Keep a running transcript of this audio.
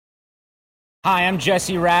Hi, I'm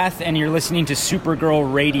Jesse Rath, and you're listening to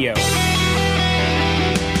Supergirl Radio.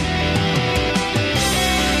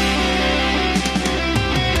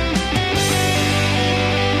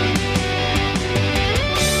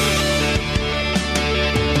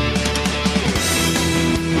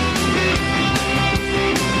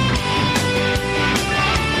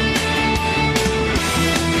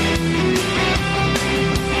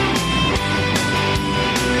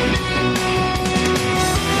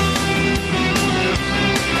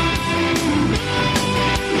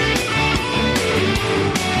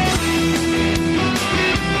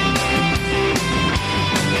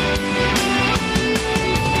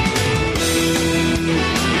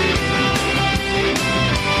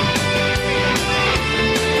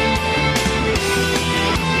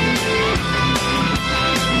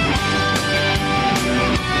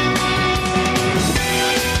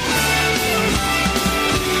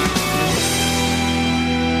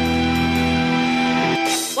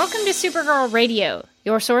 Supergirl Radio,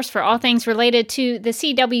 your source for all things related to the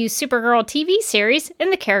CW Supergirl TV series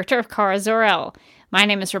and the character of Kara Zor-El. My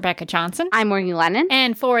name is Rebecca Johnson. I'm Morgan Lennon.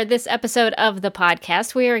 And for this episode of the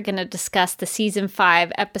podcast, we are going to discuss the Season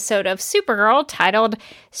 5 episode of Supergirl titled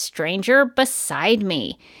Stranger Beside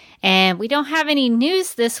Me. And we don't have any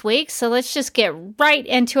news this week, so let's just get right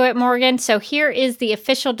into it, Morgan. So here is the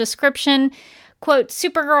official description. Quote,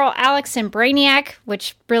 Supergirl, Alex, and Brainiac,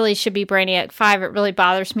 which really should be Brainiac 5. It really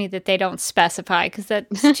bothers me that they don't specify, because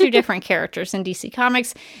that's two different characters in DC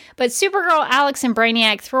Comics. But Supergirl, Alex, and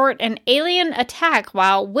Brainiac thwart an alien attack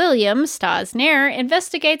while William, Stas Nair,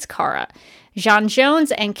 investigates Kara. J'onn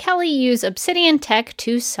J'onzz and Kelly use Obsidian tech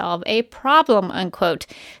to solve a problem, unquote.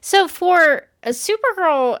 So for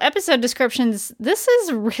Supergirl episode descriptions, this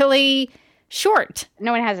is really short.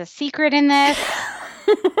 No one has a secret in this.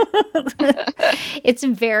 It's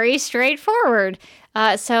very straightforward.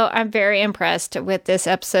 So I'm very impressed with this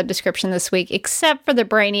episode description this week, except for the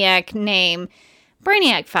Brainiac name.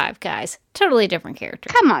 Brainiac 5, guys. Totally different character.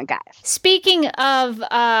 Come on, guys. Speaking of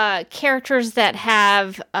characters that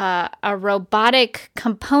have a robotic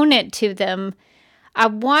component to them, I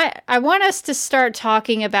want us to start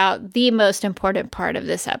talking about the most important part of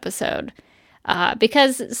this episode.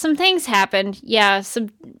 Because some things happened. Yeah, some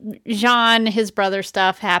J'onn, his brother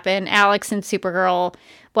stuff happened. Alex and Supergirl,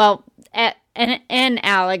 well, and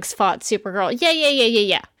Alex fought Supergirl.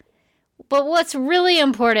 Yeah. But what's really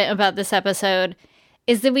important about this episode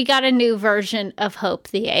is that we got a new version of Hope,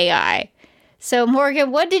 the AI. So,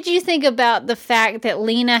 Morgan, what did you think about the fact that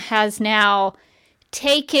Lena has now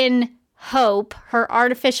taken Hope, her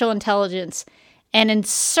artificial intelligence, and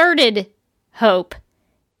inserted Hope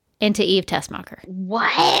into Eve Tessmacher?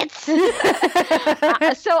 What?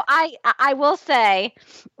 So I will say,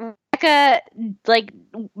 Rebecca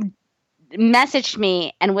messaged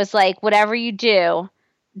me and was like, whatever you do,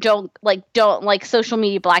 don't social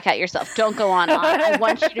media blackout yourself. Don't go on. I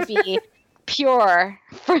want you to be pure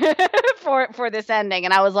for this ending.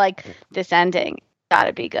 And I was like, this ending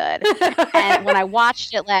gotta be good. And when I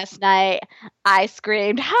watched it last night, I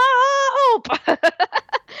screamed, "Hope!"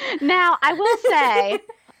 Now I will say,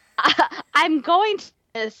 I'm going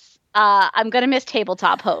to miss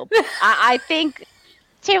Tabletop Hope. I think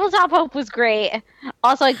Tabletop Hope was great.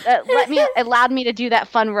 Also, allowed me to do that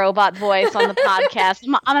fun robot voice on the podcast.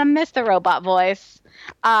 I'm gonna miss the robot voice,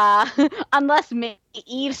 unless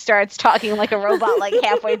Eve starts talking like a robot like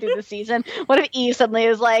halfway through the season. What if Eve suddenly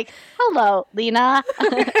is like, "Hello, Lena,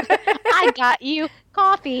 I got you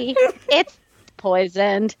coffee. It's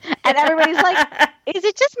poisoned," and everybody's like, is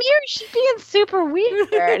it just me or is she being super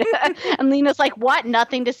weird? And Lena's like, what?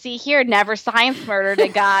 Nothing to see here. Never science murdered a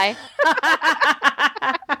guy.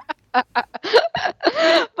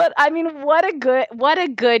 But I mean, what a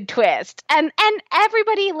good twist. And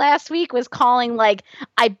everybody last week was calling, like,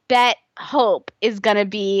 I bet Hope is going to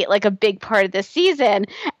be like a big part of this season.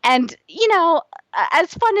 And, you know,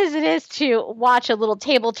 as fun as it is to watch a little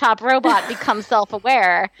tabletop robot become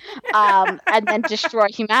self-aware and then destroy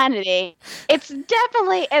humanity, it's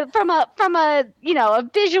definitely from a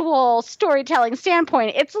visual storytelling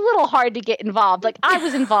standpoint, it's a little hard to get involved. Like, I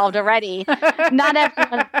was involved already. Not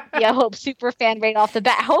everyone would be a Hope super fan right off the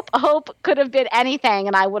bat. Hope could have been anything,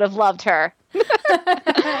 and I would have loved her.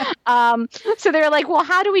 So they're like, well,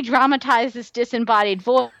 how do we dramatize this disembodied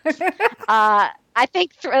voice? I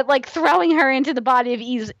think throwing her into the body of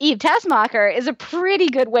Eve Tessmacher is a pretty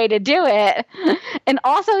good way to do it. And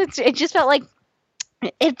also, it just felt like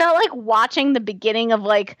watching the beginning of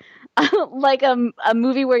like a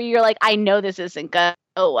movie where you're like, I know this isn't going to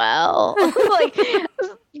go well. Like,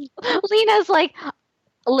 Lena's like,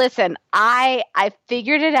 listen, I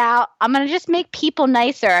figured it out. I'm gonna just make people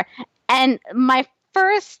nicer. And my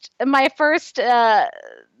first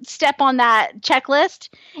step on that checklist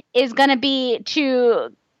is going to be to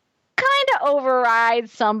kind of override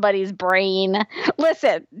somebody's brain.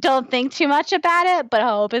 Listen, don't think too much about it, but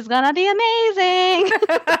Hope is going to be amazing.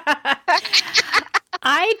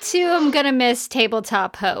 I, too, am going to miss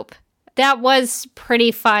Tabletop Hope. That was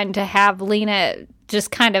pretty fun to have Lena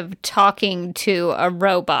just kind of talking to a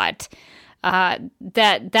robot.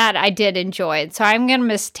 That I did enjoy. So I'm going to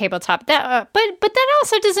miss Tabletop. But that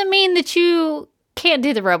also doesn't mean that you can't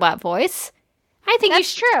do the robot voice. I think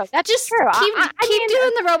that's true. That's just true. Keep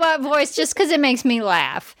doing the robot voice just because it makes me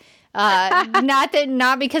laugh.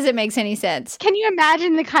 Not because it makes any sense. Can you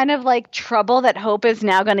imagine the kind of like trouble that Hope is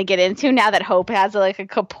now going to get into now that Hope has like a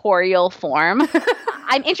corporeal form?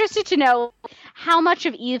 I'm interested to know how much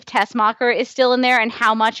of Eve Tessmacher is still in there and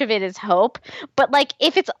how much of it is Hope. But like,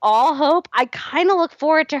 if it's all Hope, I kind of look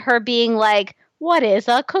forward to her being like, what is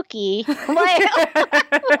a cookie? like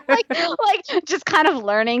just kind of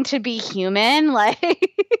learning to be human. Like,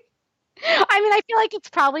 I mean, I feel like it's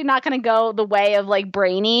probably not going to go the way of like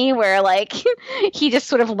Brainy, where like he just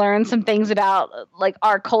sort of learned some things about like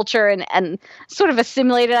our culture and sort of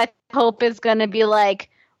assimilated. I hope is going to be like,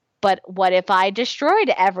 but what if I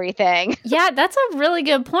destroyed everything? Yeah, that's a really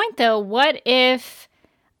good point, though. What if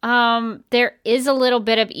there is a little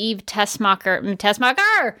bit of Eve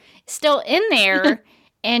Tessmacher still in there,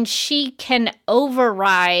 and she can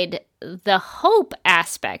override the Hope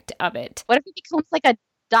aspect of it? What if it becomes like a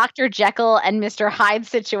Dr. Jekyll and Mr. Hyde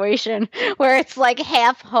situation where it's like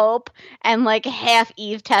half Hope and like half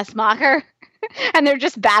Eve Tessmacher? And they're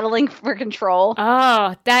just battling for control.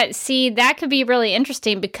 Oh, that could be really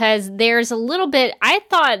interesting because there's a little bit. I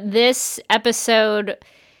thought this episode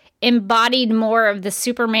embodied more of the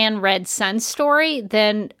Superman Red Sun story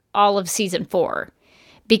than all of season 4.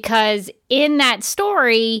 Because in that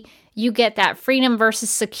story, you get that freedom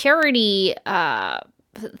versus security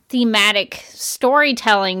thematic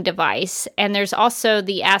storytelling device. And there's also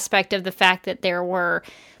the aspect of the fact that there were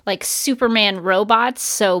like Superman robots.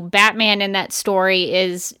 So Batman in that story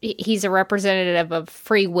he's a representative of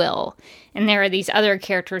free will. And there are these other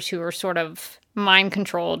characters who are sort of mind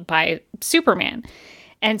controlled by Superman.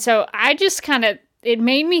 And so I just it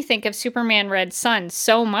made me think of Superman Red Sun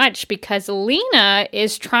so much because Lena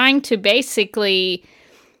is trying to basically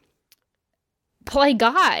play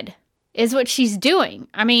God is what she's doing.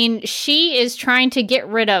 I mean, she is trying to get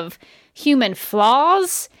rid of human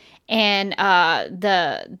flaws and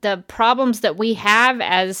the problems that we have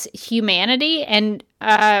as humanity, and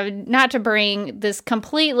not to bring this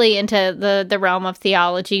completely into the realm of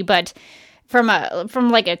theology, but from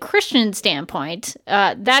like a Christian standpoint,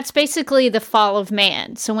 that's basically the fall of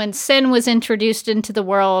man. So when sin was introduced into the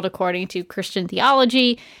world, according to Christian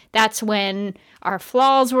theology, that's when our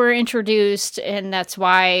flaws were introduced, and that's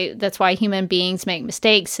why human beings make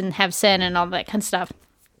mistakes and have sin and all that kind of stuff.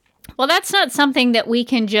 Well, that's not something that we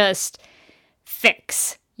can just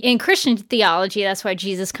fix. In Christian theology, that's why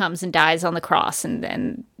Jesus comes and dies on the cross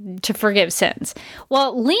and to forgive sins.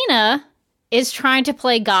 Well, Lena is trying to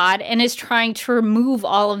play God and is trying to remove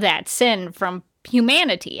all of that sin from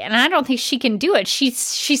humanity. And I don't think she can do it. She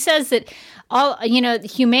says that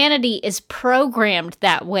humanity is programmed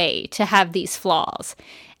that way to have these flaws.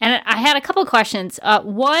 And I had a couple of questions.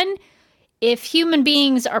 One, if human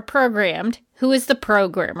beings are programmed, who is the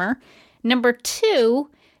programmer? Number 2,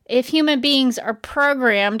 if human beings are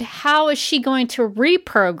programmed, how is she going to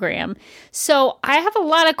reprogram? So I have a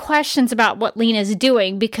lot of questions about what Lena's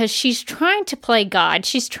doing because she's trying to play God.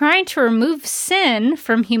 She's trying to remove sin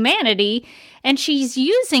from humanity, and she's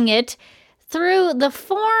using it through the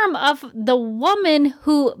form of the woman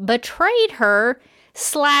who betrayed her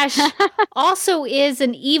 / also is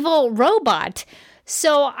an evil robot.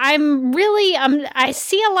 So I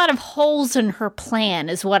see a lot of holes in her plan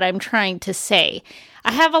is what I'm trying to say.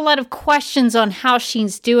 I have a lot of questions on how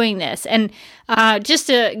she's doing this. And just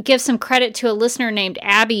to give some credit to a listener named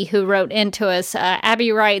Abby who wrote into us,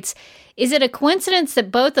 Abby writes, is it a coincidence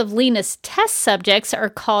that both of Lena's test subjects are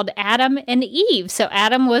called Adam and Eve? So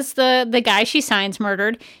Adam was the guy she signs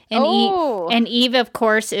murdered, and Eve, of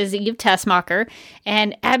course, is Eve Tessmacher.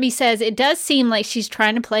 And Abby says, it does seem like she's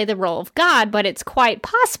trying to play the role of God, but it's quite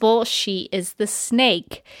possible she is the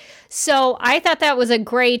snake. So I thought that was a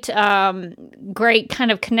great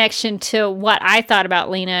kind of connection to what I thought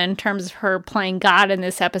about Lena in terms of her playing God in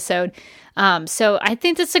this episode. So I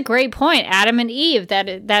think that's a great point, Adam and Eve.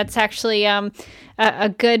 That's actually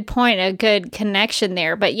a good point, a good connection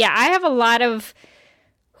there. But yeah, I have a lot of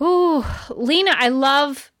Lena. I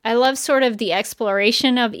love sort of the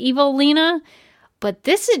exploration of evil Lena. But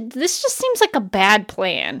this just seems like a bad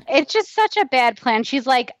plan. It's just such a bad plan. She's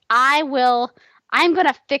like, I'm going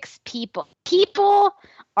to fix people. People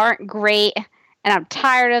aren't great, and I'm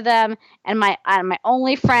tired of them. And my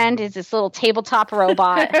only friend is this little tabletop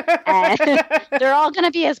robot, and they're all going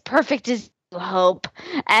to be as perfect as you, Hope.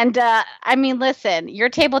 And I mean, listen, your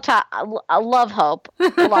tabletop, I love Hope,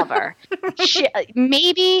 love her.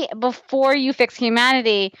 Maybe before you fix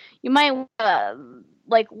humanity, you might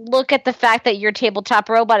like look at the fact that your tabletop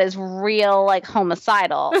robot is real, like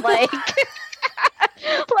homicidal, like.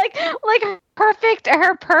 like her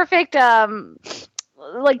perfect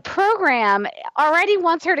like program already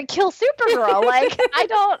wants her to kill Supergirl. Like I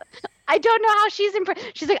don't know how she's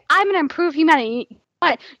she's like, I'm gonna improve humanity.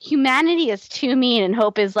 But humanity is too mean, and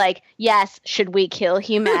Hope is like, yes, should we kill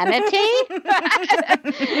humanity?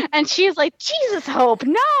 And she's like, Jesus, Hope,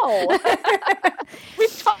 no.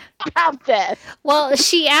 We've talked about this. Well,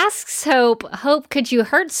 she asks Hope, could you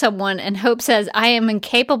hurt someone? And Hope says, I am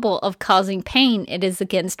incapable of causing pain. It is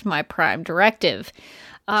against my prime directive.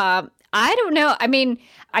 I don't know. I mean,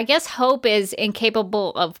 I guess Hope is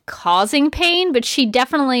incapable of causing pain, but she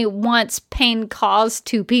definitely wants pain caused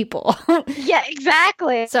to people. Yeah,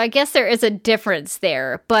 exactly. So I guess there is a difference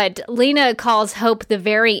there. But Lena calls Hope the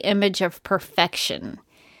very image of perfection.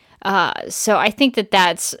 So I think that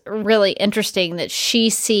that's really interesting that she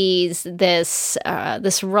sees this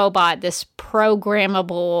robot, this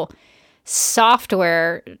programmable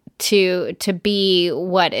software to be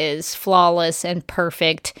what is flawless and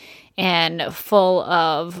perfect and full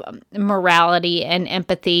of morality and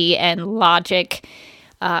empathy and logic.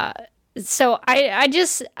 So I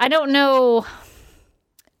don't know.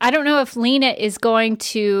 I don't know if Lena is going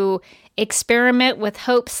to experiment with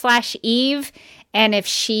Hope/Eve, and if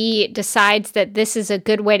she decides that this is a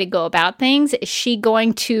good way to go about things. Is she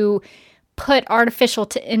going to put artificial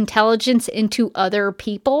intelligence into other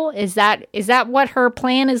people? Is that what her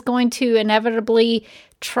plan is going to inevitably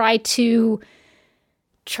try to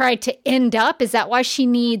end up? Is that why she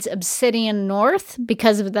needs Obsidian North,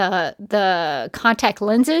 because of the contact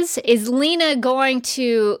lenses? Is Lena going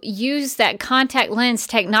to use that contact lens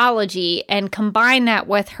technology and combine that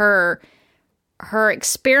with her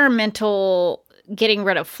experimental getting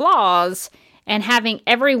rid of flaws and having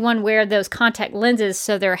everyone wear those contact lenses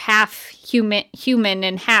so they're half human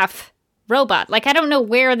and half robot? Like, I don't know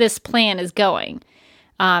where this plan is going.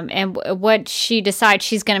 And what she decides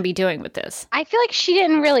she's going to be doing with this. I feel like she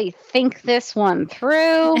didn't really think this one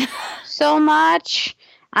through so much.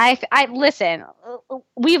 I listen,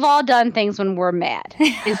 we've all done things when we're mad,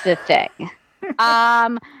 is the thing.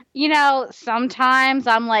 You know, sometimes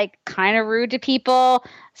I'm like kind of rude to people.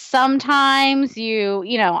 Sometimes you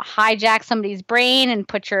hijack somebody's brain and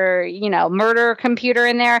put your, murder computer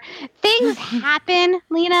in there. Things happen,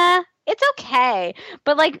 Lena. It's okay.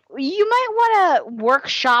 But like, you might want to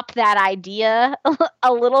workshop that idea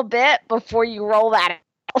a little bit before you roll that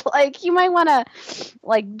out. Like, you might want to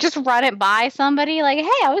like just run it by somebody. Like,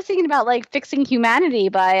 hey, I was thinking about like fixing humanity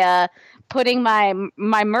by putting my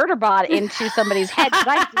murder bot into somebody's head. Should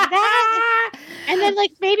I do that? And then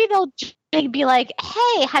like maybe they'd be like,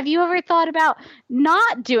 hey, have you ever thought about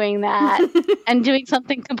not doing that and doing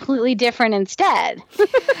something completely different instead?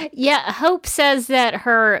 Yeah, Hope says that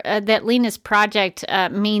that Lena's project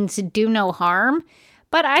means do no harm.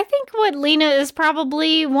 But I think what Lena is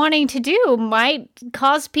probably wanting to do might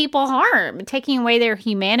cause people harm, taking away their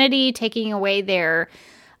humanity, taking away their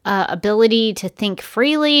ability to think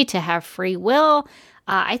freely, to have free will.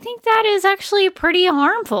 I think that is actually pretty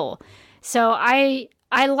harmful. So I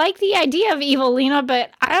like the idea of evil Lena, but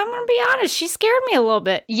I'm going to be honest, she scared me a little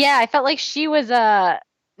bit. Yeah, I felt like she was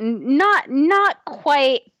not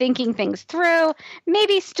quite thinking things through,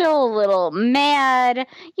 maybe still a little mad.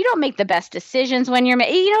 You don't make the best decisions when you're mad.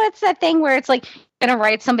 It's that thing where it's like you're going to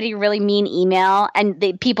write somebody a really mean email and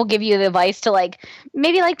people give you the advice to like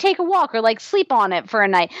maybe like take a walk or like sleep on it for a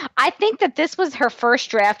night. I think that this was her first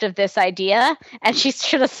draft of this idea and she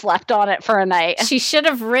should have slept on it for a night. She should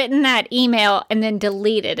have written that email and then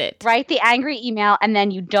deleted it. Write the angry email and then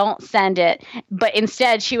you don't send it. But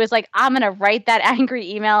instead she was like, I'm going to write that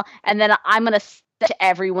angry email and then I'm going to send it to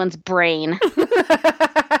everyone's brain.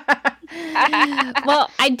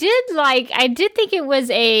 Well, I did think it was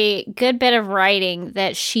a good bit of writing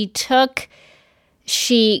that she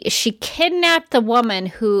kidnapped the woman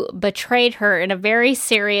who betrayed her in a very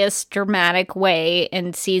serious, dramatic way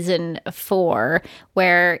in season 4,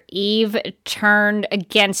 where Eve turned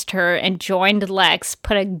against her and joined Lex,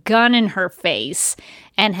 put a gun in her face,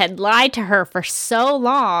 and had lied to her for so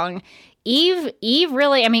long. Eve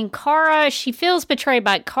really, Kara, she feels betrayed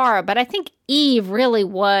by Kara, but I think Eve really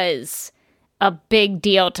was a big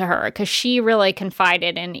deal to her because she really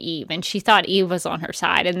confided in Eve and she thought Eve was on her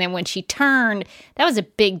side. And then when she turned, that was a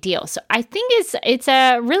big deal. So I think it's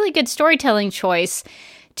a really good storytelling choice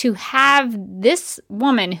to have this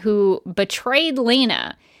woman who betrayed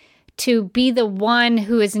Lena to be the one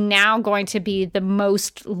who is now going to be the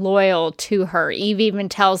most loyal to her. Eve even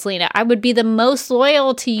tells Lena, I would be the most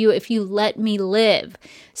loyal to you if you let me live.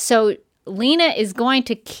 So Lena is going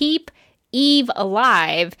to keep Eve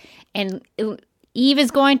alive, and Eve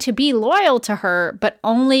is going to be loyal to her, but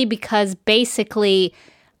only because basically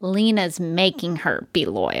Lena's making her be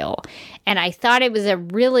loyal. And I thought it was a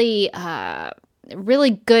really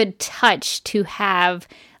good touch to have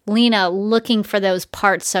Lena looking for those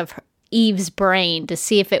parts of Eve's brain to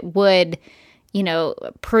see if it would,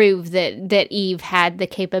 prove that Eve had the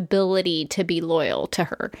capability to be loyal to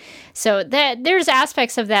her. So there's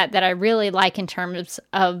aspects of that I really like in terms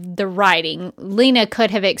of the writing. Lena could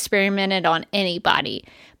have experimented on anybody,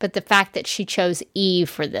 but the fact that she chose Eve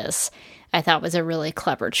for this, I thought was a really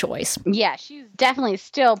clever choice. Yeah, she's definitely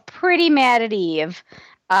still pretty mad at Eve.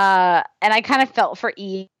 And I kind of felt for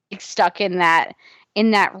Eve stuck in that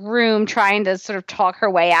room trying to sort of talk her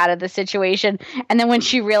way out of the situation. And then when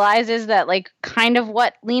she realizes that kind of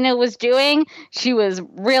what Lena was doing, she was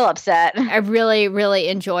real upset. I really, really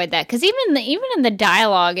enjoyed that because even in the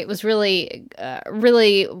dialogue, it was really,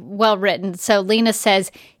 really well written. So Lena says,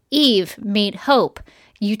 Eve, meet Hope.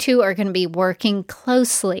 You two are going to be working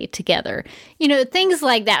closely together. Things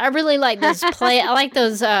like that. I really like those I like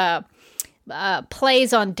those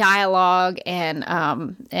plays on dialogue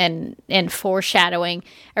and foreshadowing.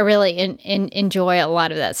 I really enjoy a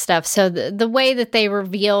lot of that stuff. So the way that they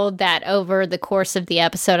revealed that over the course of the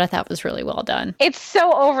episode, I thought was really well done. It's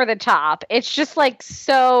so over the top. It's just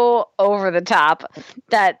so over the top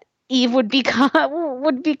that Eve would become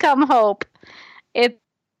Hope. It's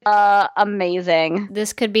amazing.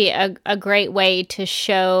 This could be a great way to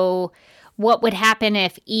show what would happen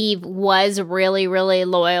if Eve was really, really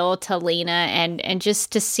loyal to Lena and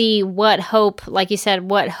just to see what Hope, like you said,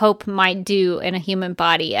 what Hope might do in a human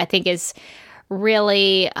body, I think is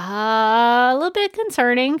really a little bit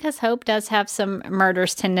concerning because Hope does have some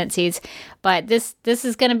murderous tendencies. But this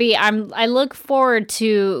is going to be, I look forward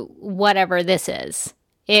to whatever this is.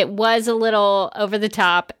 It was a little over the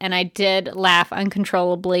top, and I did laugh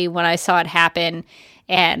uncontrollably when I saw it happen.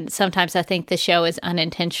 And sometimes I think the show is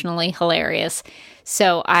unintentionally hilarious.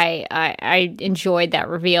 So I enjoyed that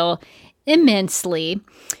reveal immensely.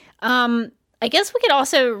 I guess we could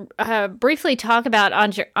also briefly talk about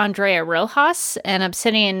Andrea Rojas and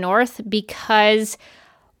Obsidian North, because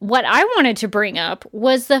what I wanted to bring up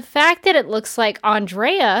was the fact that it looks like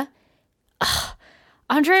Andrea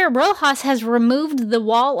Rojas has removed the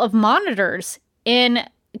wall of monitors in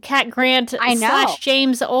Cat Grant /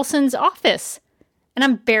 James Olsen's office. And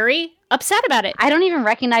I'm very upset about it. I don't even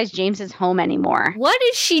recognize James's home anymore. What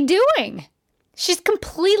is she doing? She's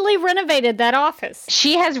completely renovated that office.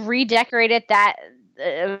 She has redecorated that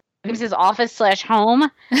James's office / home.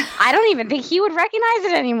 I don't even think he would recognize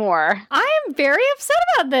it anymore. I am very upset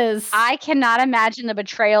about this. I cannot imagine the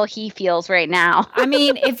betrayal he feels right now. I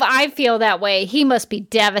mean, if I feel that way, he must be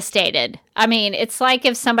devastated. I mean, it's like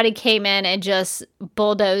if somebody came in and just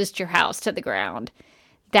bulldozed your house to the ground.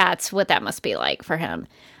 That's what that must be like for him.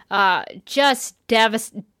 Just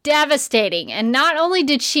devastating. And not only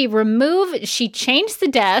did she changed the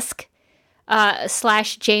desk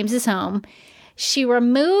 / James's home. She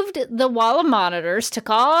removed the wall of monitors, took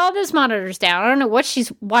all those monitors down. I don't know what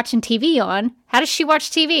she's watching TV on. How does she watch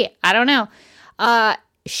TV? I don't know.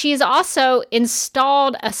 She's also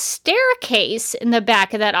installed a staircase in the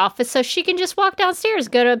back of that office so she can just walk downstairs,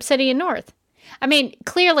 go to Obsidian North. I mean,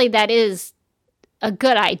 clearly that is a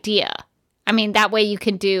good idea. I mean, that way you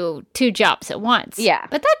can do 2 jobs at once. Yeah.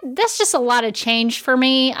 But that's just a lot of change for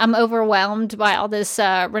me. I'm overwhelmed by all this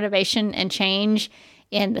renovation and change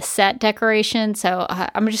in the set decoration. So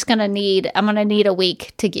I'm gonna need a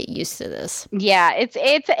week to get used to this. Yeah, it's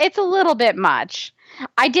a little bit much.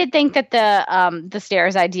 I did think that the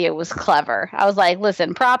stairs idea was clever. I was like,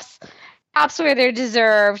 listen, props where they're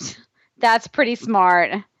deserved. That's pretty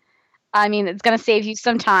smart. I mean, it's going to save you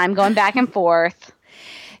some time going back and forth.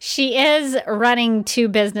 She is running 2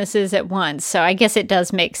 businesses at once, so I guess it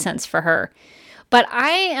does make sense for her. But I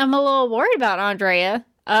am a little worried about Andrea.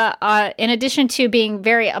 In addition to being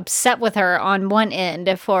very upset with her on one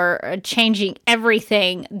end for changing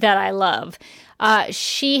everything that I love,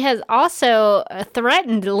 she has also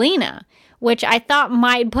threatened Lena, which I thought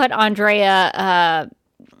might put Andrea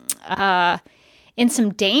in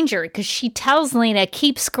some danger, because she tells Lena,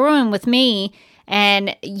 keep screwing with me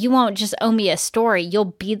and you won't just owe me a story, you'll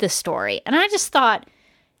be the story. And I just thought,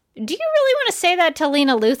 do you really want to say that to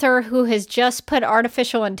Lena Luthor, who has just put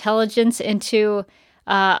artificial intelligence into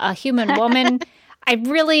a human woman?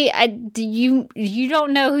 You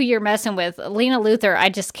don't know who you're messing with. Lena Luthor, I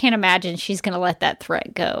just can't imagine she's going to let that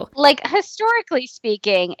threat go. Like, historically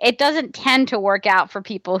speaking, it doesn't tend to work out for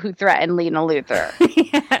people who threaten Lena Luthor.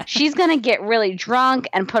 Yeah. She's going to get really drunk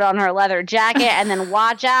and put on her leather jacket and then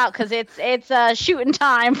watch out because it's shooting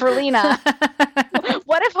time for Lena.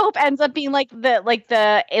 What if Hope ends up being like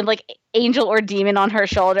the angel or demon on her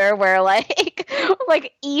shoulder, where like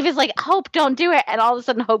Eve is like, Hope, don't do it, and all of a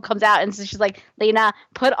sudden Hope comes out and so she's like, Lena,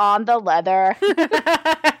 put on the leather.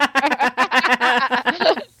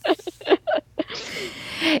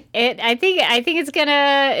 I think it's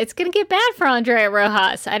gonna get bad for Andrea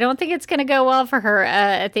Rojas. I don't think it's gonna go well for her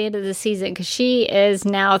at the end of the season, because she is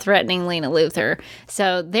now threatening Lena Luthor.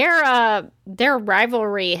 So their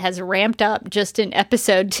rivalry has ramped up just in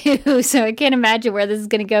episode 2. So I can't imagine where this is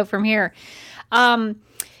gonna go from here.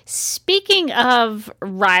 Speaking of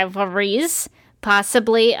rivalries,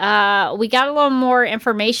 possibly, we got a little more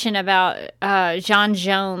information about J'onn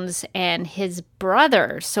J'onzz and his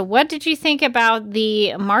brother. So what did you think about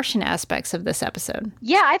the Martian aspects of this episode?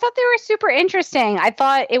 Yeah, I thought they were super interesting. I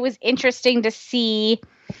thought it was interesting to see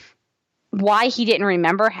why he didn't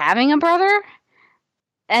remember having a brother,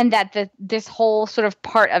 and that this whole sort of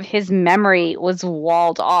part of his memory was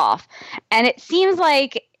walled off. And it seems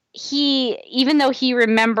like even though he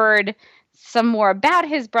remembered some more about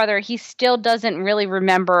his brother, he still doesn't really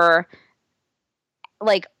remember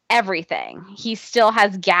like everything. He still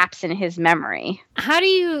has gaps in his memory. How do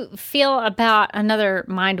you feel about another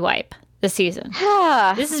mind wipe this season?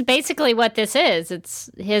 This is basically what this is. It's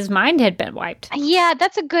his mind had been wiped. Yeah,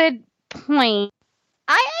 that's a good point.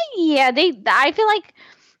 I feel like,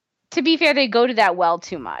 to be fair, they go to that well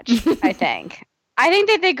too much. I think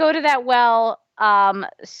that they go to that well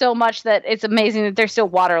so much that it's amazing that there's still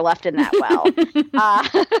water left in that well.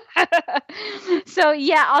 So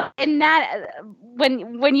yeah, and that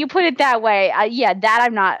when you put it that way, that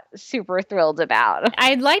I'm not super thrilled about.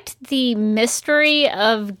 I liked the mystery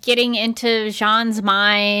of getting into Jean's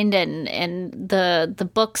mind and the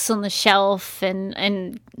books on the shelf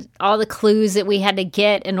and all the clues that we had to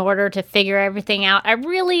get in order to figure everything out. I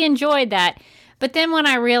really enjoyed that. But then when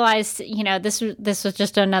I realized, this was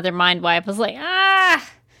just another mind wipe, I was like,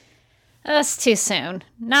 that's too soon.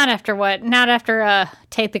 Not after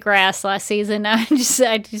Take the Grass last season. I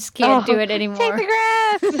just can't do it anymore. Take the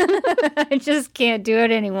Grass! I just can't do it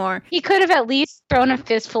anymore. He could have at least thrown a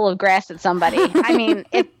fistful of grass at somebody. I mean,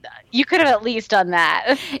 you could have at least done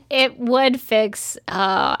that. It would fix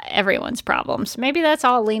everyone's problems. Maybe that's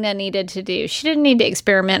all Lena needed to do. She didn't need to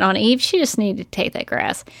experiment on Eve. She just needed to take that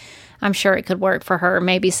grass. I'm sure it could work for her,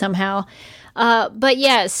 maybe somehow. But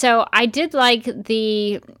yeah, so I did like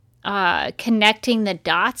the connecting the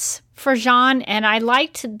dots for J'onn, and I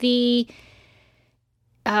liked the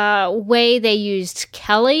way they used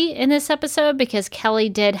Kelly in this episode, because Kelly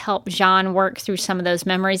did help J'onn work through some of those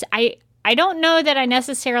memories. I don't know that I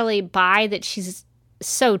necessarily buy that she's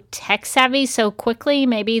so tech savvy so quickly.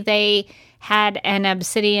 Maybe they had an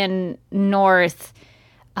Obsidian North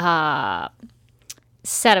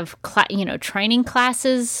set of training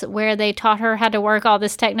classes where they taught her how to work all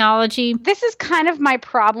this technology. This is kind of my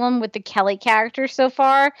problem with the Kelly character so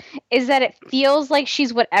far, is that it feels like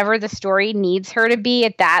she's whatever the story needs her to be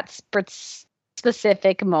at that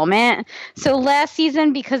specific moment. So last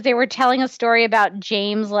season, because they were telling a story about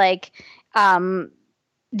James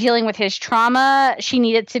dealing with his trauma, she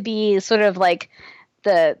needed to be sort of like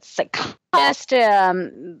the psychologist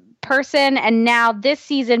person. And now this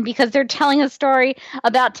season, because they're telling a story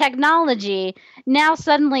about technology, now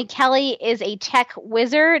suddenly Kelly is a tech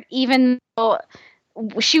wizard, even though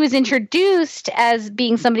she was introduced as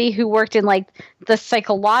being somebody who worked in like the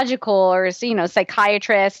psychological or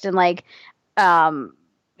psychiatrist and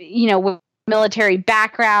with military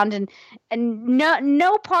background, and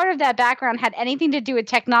no part of that background had anything to do with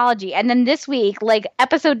technology. And then this week, like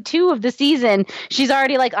episode 2 of the season, she's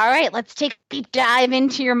already like, all right, let's take a deep dive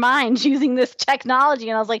into your mind using this technology.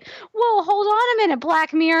 And I was like, whoa, hold on a minute,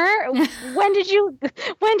 Black Mirror. When did you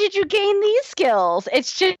gain these skills?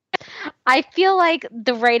 It's just, I feel like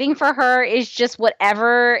the writing for her is just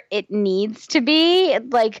whatever it needs to be,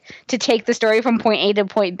 like to take the story from point A to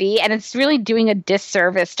point B. And it's really doing a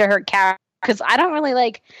disservice to her character, because I don't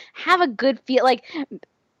really have a good feel.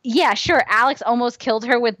 Yeah, sure, Alex almost killed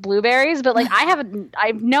her with blueberries, but I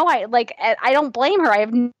don't blame her. I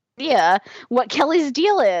have idea what Kelly's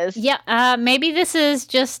deal is. Yeah, maybe this is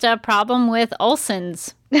just a problem with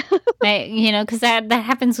Olsen's. Because that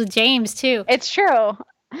happens with James too. It's true.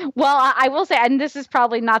 Well, I will say, and this is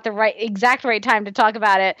probably not the exact right time to talk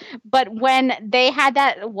about it, but when they had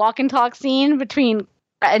that walk and talk scene between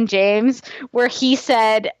and James, where he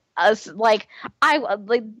said, I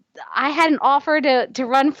had an offer to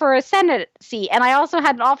run for a Senate seat, and I also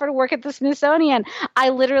had an offer to work at the Smithsonian. I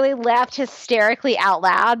literally laughed hysterically out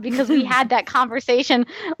loud because we had that conversation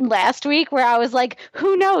last week where I was like,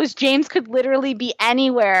 who knows? James could literally be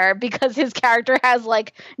anywhere because his character has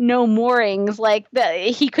like no moorings. Like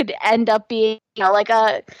he could end up being, like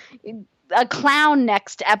a clown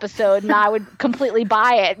next episode, and I would completely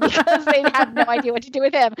buy it because they have no idea what to do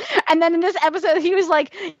with him. And then in this episode, he was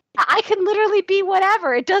like, I can literally be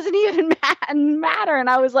whatever. It doesn't even matter. And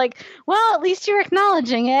I was like, well, at least you're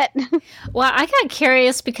acknowledging it. Well, I got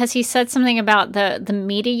curious because he said something about the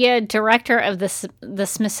media director of the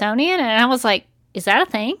Smithsonian, and I was like, is that a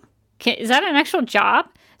thing? Is that an actual job?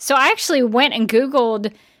 So I actually went and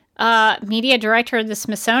Googled media director of the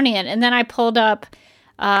Smithsonian, and then I pulled up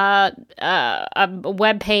a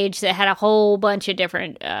web page that had a whole bunch of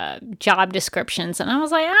different job descriptions, and I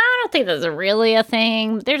was like, I don't think that's really a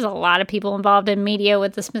thing. There's a lot of people involved in media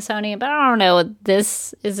with the Smithsonian, but I don't know if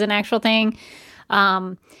this is an actual thing.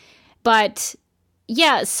 But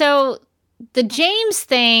yeah, so the James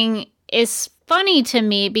thing is funny to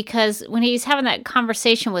me because when he's having that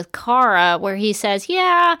conversation with Kara where he says,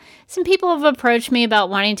 yeah, some people have approached me about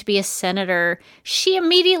wanting to be a senator, she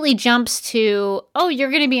immediately jumps to, oh, you're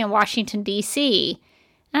going to be in Washington, D.C.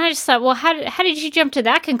 And I just thought, well, how did you jump to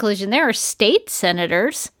that conclusion? There are state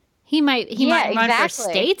senators. He might run for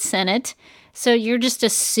state senate. So you're just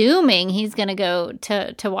assuming he's going to go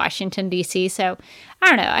to Washington, D.C. So I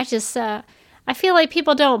don't know. I feel like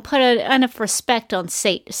people don't put enough respect on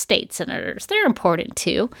state senators. They're important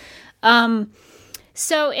too.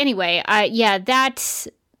 So anyway, that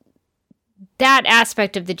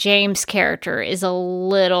aspect of the James character is a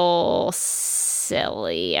little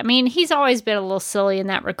silly. I mean, he's always been a little silly in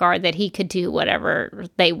that regard that he could do whatever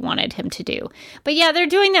they wanted him to do. But yeah, they're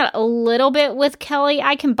doing that a little bit with Kelly.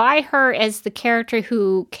 I can buy her as the character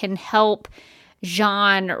who can help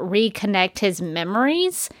Jean reconnect his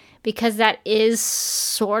memories, because that is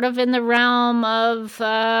sort of in the realm of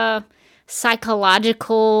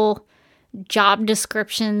psychological job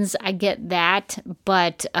descriptions. I get that.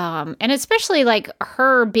 But, and especially like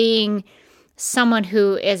her being someone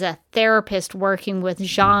who is a therapist working with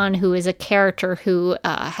Jean, who is a character who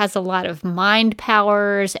has a lot of mind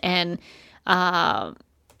powers and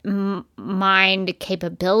mind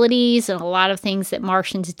capabilities and a lot of things that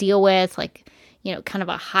Martians deal with, like, kind of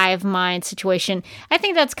a hive mind situation. I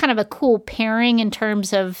think that's kind of a cool pairing in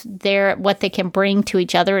terms of what they can bring to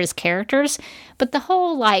each other as characters. But the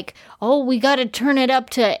whole like, oh, we got to turn it up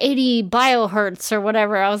to 80 biohertz or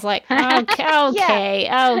whatever. I was like, okay.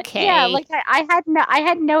 Yeah, like I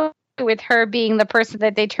had no with her being the person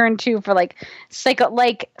that they turn to for like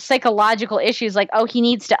psychological issues, like, oh, he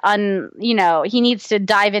needs to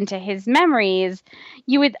dive into his memories.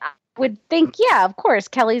 You would think, yeah, of course,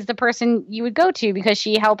 Kelly's the person you would go to because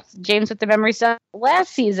she helped James with the memory stuff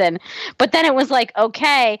last season. But then it was like,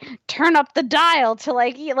 okay, turn up the dial to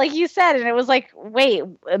like you said, and it was like, wait,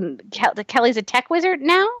 Kelly's a tech wizard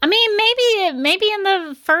now? I mean, maybe in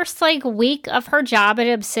the first like week of her job at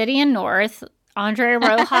Obsidian North, Andrea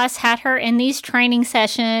Rojas had her in these training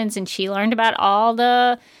sessions, and she learned about all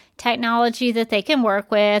the technology that they can work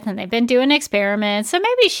with, and they've been doing experiments. So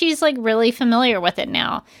maybe she's like really familiar with it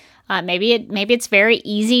now. Maybe it's very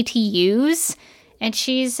easy to use, and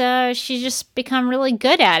she's just become really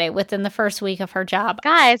good at it within the first week of her job.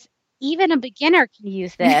 Guys, even a beginner can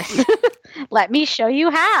use this. Let me show you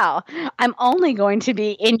how. I'm only going to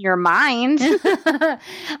be in your mind.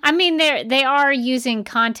 I mean, they are using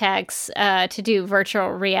contacts to do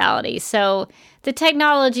virtual reality, so the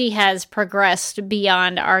technology has progressed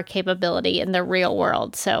beyond our capability in the real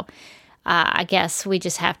world. So I guess we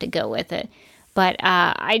just have to go with it. But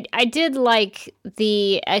I did like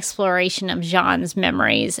the exploration of Jean's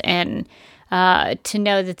memories, and to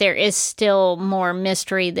know that there is still more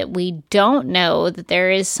mystery that we don't know, that there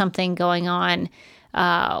is something going on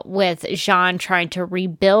with Jean trying to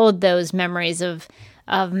rebuild those memories of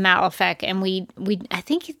Malefic. And I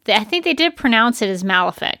think they did pronounce it as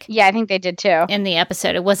Malefic. Yeah, I think they did too. In the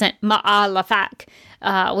episode, it wasn't Ma'alefak,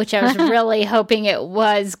 which I was really hoping it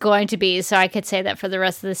was going to be, so I could say that for the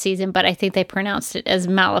rest of the season, but I think they pronounced it as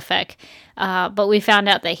Malefic. But we found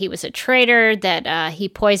out that he was a traitor, that he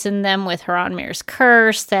poisoned them with Haran Mir's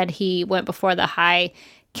curse, that he went before the High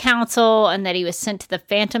council and that he was sent to the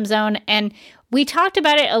Phantom Zone. And we talked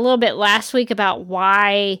about it a little bit last week about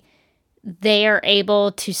why they are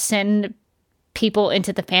able to send people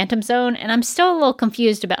into the Phantom Zone. And I'm still a little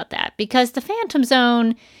confused about that because the Phantom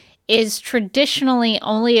Zone is traditionally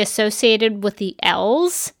only associated with the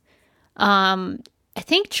L's. I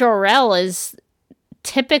think Jor-El is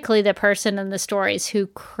typically the person in the stories who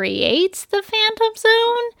creates the Phantom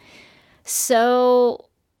Zone. So,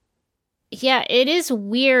 yeah, it is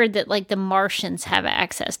weird that, like, the Martians have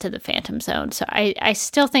access to the Phantom Zone. So I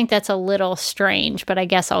still think that's a little strange, but I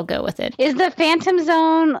guess I'll go with it. Is the Phantom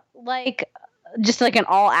Zone, like, just like an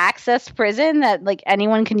all-access prison that, like,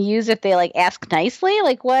 anyone can use if they, like, ask nicely?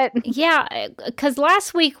 Like, what? Yeah, because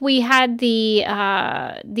last week we had the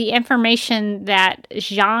information that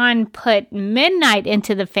Jean put Midnight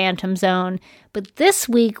into the Phantom Zone, but this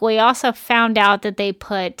week we also found out that they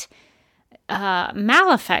put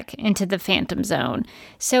Malefic into the Phantom Zone.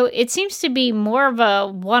 So it seems to be more of a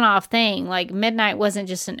one-off thing. Like, Midnight wasn't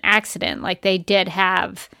just an accident. Like, they did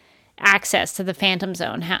have access to the Phantom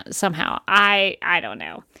Zone somehow. I don't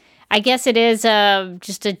know. I guess it is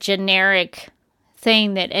just a generic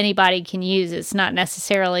thing that anybody can use. It's not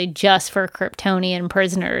necessarily just for Kryptonian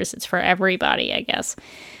prisoners. It's for everybody, I guess.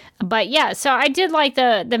 But yeah, so I did like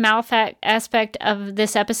the Malefic aspect of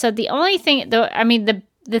this episode. The only thing, though, I mean,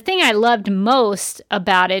 the thing I loved most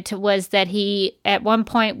about it was that he, at one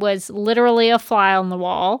point, was literally a fly on the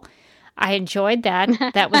wall. I enjoyed that.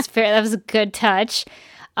 That was fair. That was a good touch.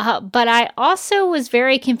 But I also was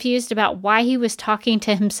very confused about why he was talking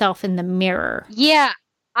to himself in the mirror. Yeah,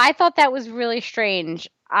 I thought that was really strange.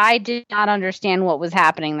 I did not understand what was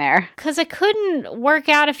happening there. Because I couldn't work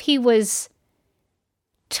out if he was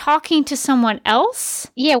talking to someone else.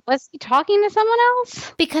 Yeah, was he talking to someone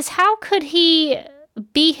else? Because how could he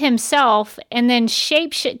be himself and then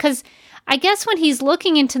shapeshift? Because I guess when he's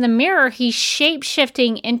looking into the mirror, he's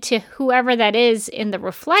shape-shifting into whoever that is in the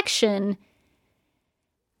reflection.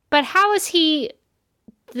 But how is he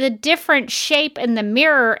the different shape in the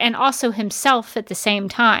mirror and also himself at the same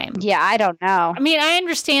time? Yeah, I don't know. I mean, I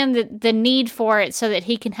understand the need for it so that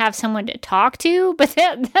he can have someone to talk to, but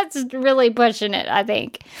that's really pushing it, I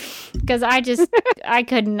think. Because I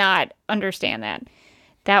could not understand that.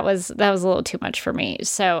 That was a little too much for me.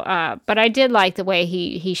 So, but I did like the way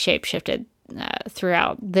he shapeshifted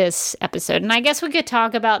throughout this episode. And I guess we could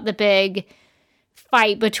talk about the big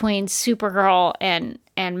fight between Supergirl and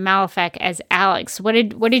Malefic as Alex. What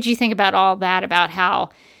did you think about all that? About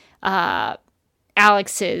how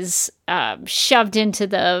Alex is shoved into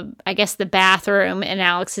the bathroom in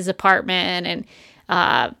Alex's apartment,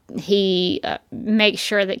 and he makes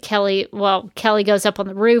sure that Kelly goes up on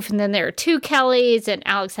the roof, and then there are two Kellys, and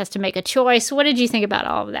Alex has to make a choice. What did you think about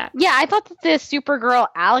all of that? Yeah, I thought that the Supergirl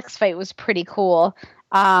Alex fight was pretty cool,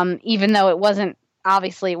 even though it wasn't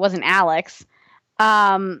Alex.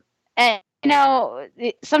 And you know,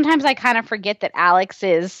 sometimes I kind of forget that Alex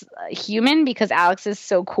is human because Alex is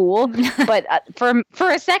so cool. But for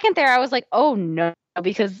a second there, I was like, oh no,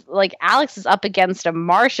 because like Alex is up against a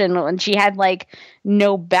Martian and she had like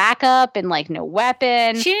no backup and like no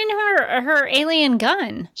weapon. She didn't have her alien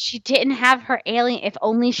gun. She didn't have her alien. If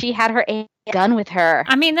only she had her alien gun with her.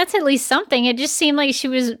 I mean, that's at least something. It just seemed like she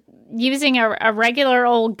was using a regular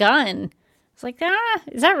old gun. It's like,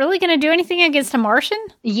 is that really going to do anything against a Martian?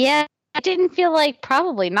 Yeah, I didn't feel like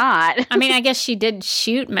probably not. I mean, I guess she did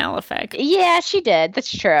shoot Malefic. Yeah, she did.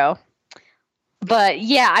 That's true. But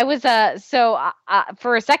yeah, I was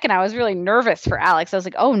for a second I was really nervous for Alex. I was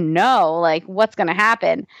like, oh no, like what's going to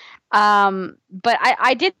happen? But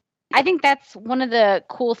I think that's one of the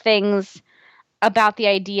cool things about the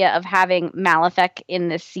idea of having Malefic in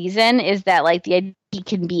this season is that like the idea he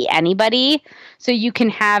can be anybody. So you can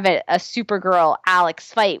have a Supergirl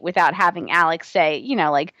Alex fight without having Alex say, you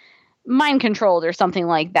know, like mind controlled or something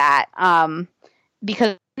like that.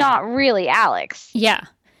 Because not really Alex. Yeah.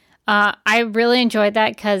 I really enjoyed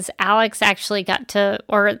that because Alex actually got to,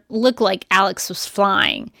 or looked like Alex was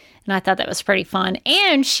flying. And I thought that was pretty fun.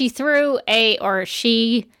 And she threw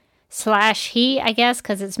she/he, I guess,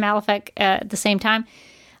 because it's Malefic at the same time.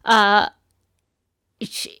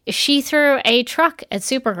 She threw a truck at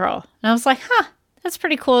Supergirl. And I was like, that's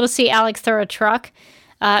pretty cool to see Alex throw a truck.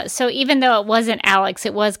 So even though it wasn't Alex,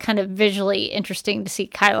 it was kind of visually interesting to see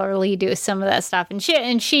Kyler Lee do some of that stuff. And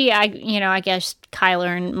I guess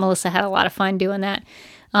Kyler and Melissa had a lot of fun doing that.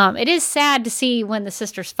 It is sad to see when the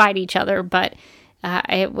sisters fight each other, but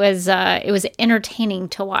it was entertaining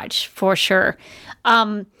to watch for sure.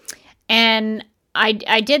 And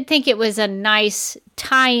I did think it was a nice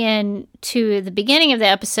tie-in to the beginning of the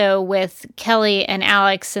episode with Kelly and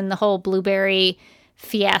Alex and the whole Blueberry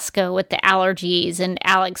fiasco with the allergies, and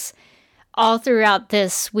Alex all throughout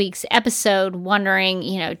this week's episode wondering,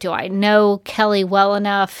 do I know Kelly well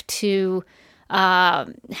enough to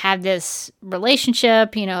have this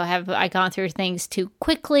relationship? Have I gone through things too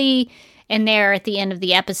quickly? And there at the end of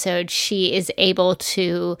the episode, she is able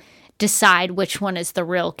to decide which one is the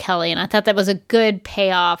real Kelly. And I thought that was a good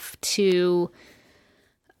payoff to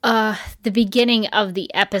the beginning of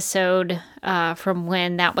the episode from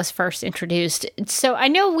when that was first introduced. So I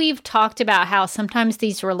know we've talked about how sometimes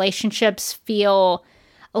these relationships feel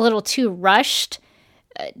a little too rushed.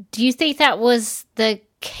 Do you think that was the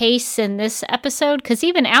case in this episode? Because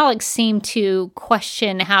even Alex seemed to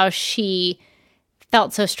question how she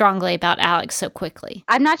felt so strongly about Alex so quickly.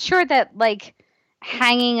 I'm not sure that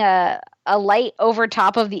hanging a light over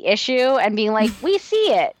top of the issue and being like, we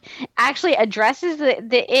see it, actually addresses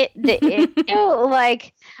the issue.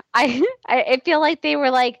 I feel like they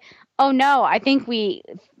were like, oh no, I think we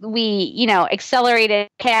accelerated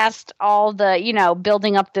past all the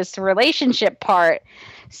building up this relationship part.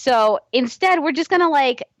 So instead, we're just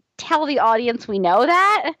gonna tell the audience we know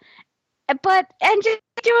that, and just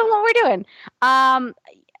doing what we're doing.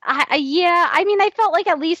 I felt like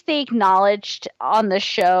at least they acknowledged on the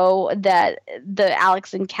show that the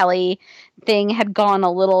Alex and Kelly thing had gone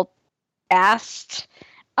a little fast.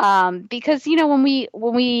 Because when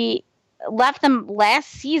we left them last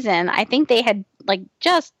season, I think they had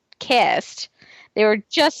just kissed. They were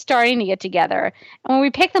just starting to get together. And when we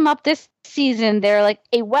picked them up this season, they're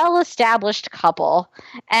a well-established couple.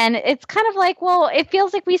 And it's kind of it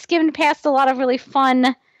feels like we skimmed past a lot of really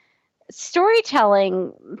fun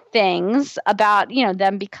storytelling things about,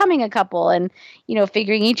 them becoming a couple and,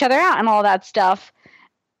 figuring each other out and all that stuff.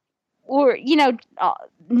 Or,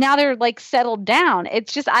 now they're settled down.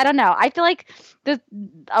 It's just, I don't know. I feel like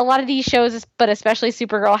a lot of these shows, but especially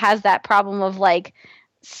Supergirl, has that problem of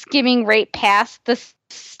skimming right past the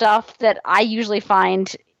stuff that I usually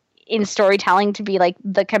find in storytelling to be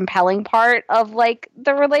the compelling part of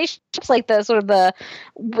the relationships, the sort of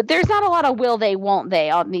there's not a lot of will they won't they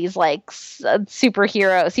on these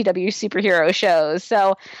superhero CW superhero shows.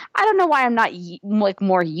 So I don't know why I'm not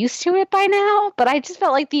more used to it by now, but I just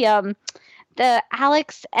felt like the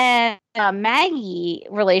Alex and Maggie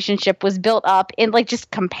relationship was built up in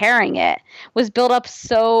just comparing it was built up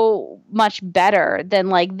so much better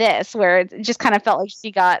than this, where it just kind of felt like she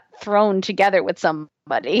got thrown together with somebody.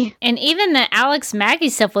 And even the Alex Maggie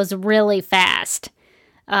stuff was really fast,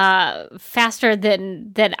 faster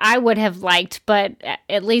than I would have liked. But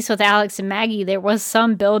at least with Alex and Maggie, there was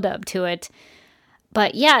some build up to it.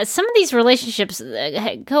 But yeah, some of these relationships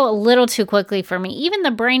go a little too quickly for me. Even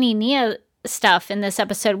the Brainy Nia stuff in this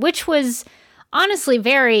episode, which was honestly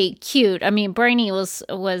very cute. I mean, Brainy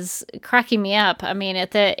was cracking me up. I mean,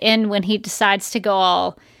 at the end when he decides to go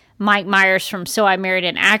all Mike Myers from So I Married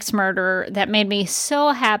an Axe Murderer, that made me so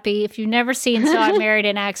happy. If you've never seen So I Married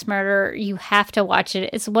an Axe Murderer, you have to watch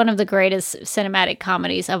it. It's one of the greatest cinematic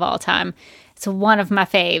comedies of all time. It's one of my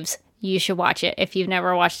faves. You should watch it if you've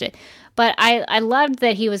never watched it. But I loved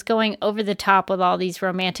that he was going over the top with all these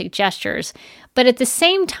romantic gestures. But at the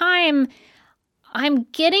same time, I'm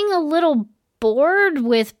getting a little bored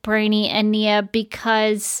with Brainy and Nia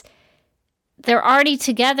because they're already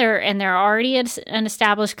together and they're already an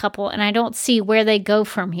established couple, and I don't see where they go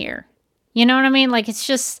from here. You know what I mean? It's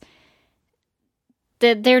just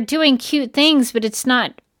that they're doing cute things, but it's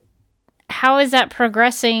not, how is that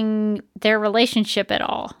progressing their relationship at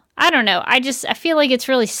all? I don't know. I feel like it's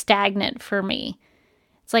really stagnant for me.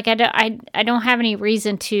 It's I don't have any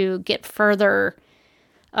reason to get further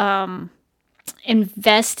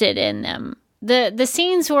invested in them. The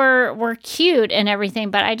scenes were cute and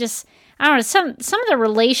everything, but I don't know, some of the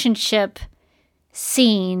relationship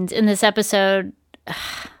scenes in this episode,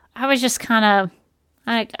 I was just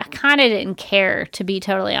I kind of didn't care, to be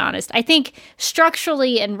totally honest. I think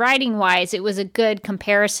structurally and writing wise, it was a good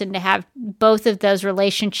comparison to have both of those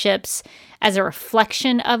relationships as a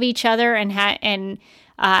reflection of each other, and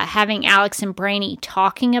having Alex and Brainy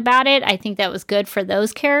talking about it. I think that was good for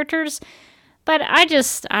those characters. But I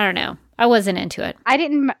don't know. I wasn't into it. I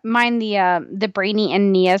didn't mind the Brainy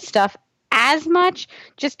and Nia stuff as much,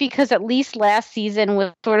 just because at least last season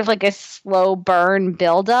was sort of a slow burn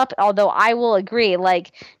buildup. Although I will agree,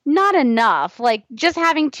 not enough. Just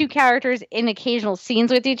having two characters in occasional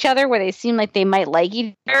scenes with each other where they seem like they might like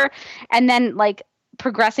each other, and then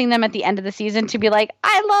progressing them at the end of the season to be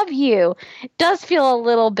I love you, does feel a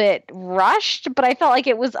little bit rushed. But I felt like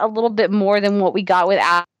it was a little bit more than what we got with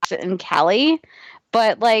Alex and Kelly.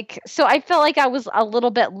 But so I felt like I was a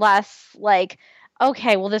little bit less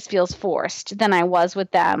okay, well, this feels forced than I was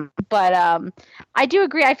with them. But I do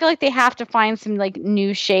agree. I feel like they have to find some like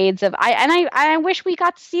new shades of I wish we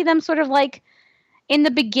got to see them sort of like in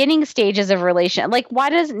the beginning stages of relation. Like, why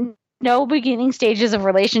does no beginning stages of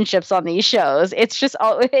relationships on these shows? It's just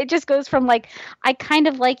it just goes from like, I kind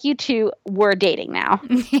of like you to we're dating now.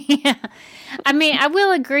 Yeah. I mean, I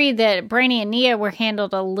will agree that Brainy and Nia were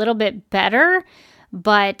handled a little bit better,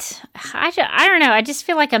 but I don't know. I just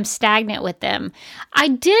feel like I'm stagnant with them. I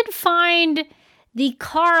did find the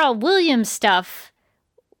Cara Williams stuff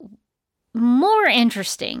more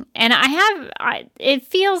interesting, and it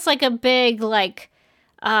feels like a big like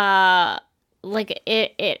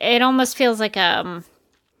it almost feels like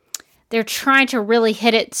they're trying to really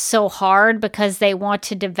hit it so hard because they want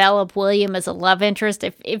to develop William as a love interest.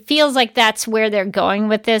 It feels like that's where they're going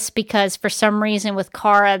with this, because for some reason with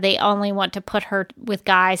Cara, they only want to put her with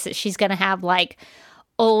guys that she's going to have like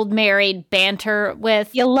old married banter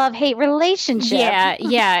with. Your love-hate relationship.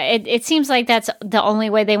 Yeah. It seems like that's the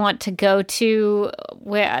only way they want to go to,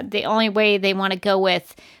 the only way they want to go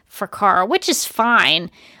with for Cara, which is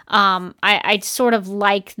fine. I sort of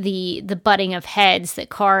like the butting of heads that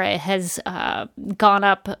Cara has gone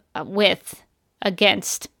up with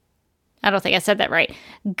against. I don't think I said that right.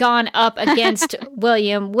 Gone up against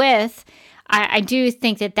William with. I do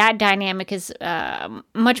think that dynamic is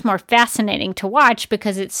much more fascinating to watch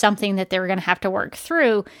because it's something that they're going to have to work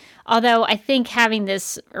through. Although I think having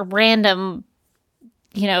this random,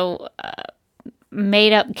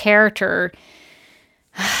 made up character,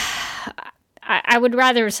 I would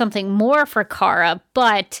rather something more for Cara,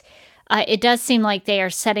 but it does seem like they are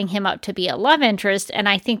setting him up to be a love interest, and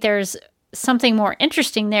I think there's something more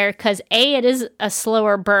interesting there because A, it is a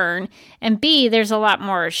slower burn, and B, there's a lot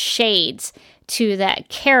more shades to that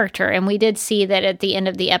character, and we did see that at the end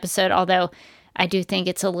of the episode, although I do think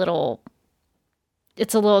it's a little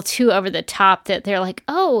too over the top that they're like,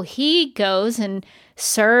 oh, he goes and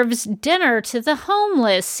serves dinner to the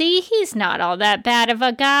homeless. See, he's not all that bad of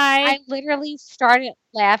a guy. I literally started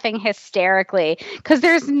laughing hysterically because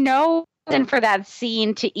there's no reason for that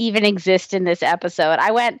scene to even exist in this episode. I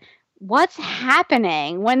went, what's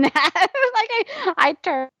happening? When that, I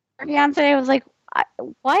turned to Beyonce, I was like,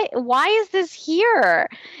 what? Why is this here?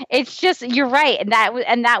 It's just, you're right. And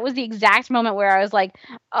that was the exact moment where I was like,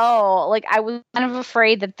 oh, like I was kind of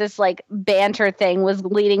afraid that this like banter thing was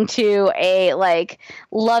leading to a like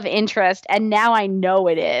love interest. And now I know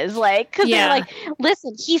it is, like, cause they're like,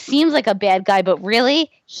 listen, he seems like a bad guy, but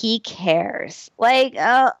really he cares. Like,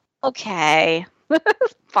 okay,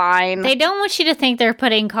 fine. They don't want you to think they're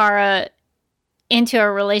putting Cara into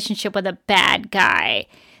a relationship with a bad guy.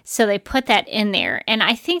 So they put that in there. And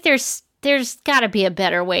I think there's got to be a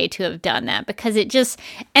better way to have done that, because it just,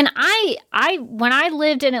 and I when I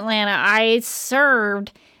lived in Atlanta, I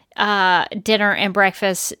served dinner and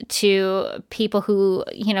breakfast to people who,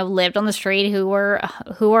 lived on the street, who were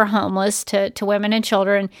homeless, to women and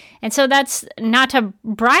children. And so that's not to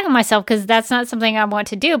brag on myself, because that's not something I want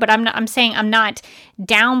to do, but I'm saying I'm not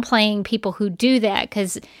downplaying people who do that,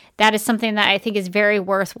 because that is something that I think is very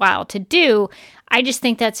worthwhile to do. I just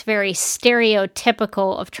think that's very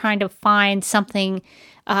stereotypical of trying to find something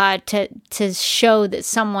to show that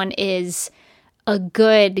someone is a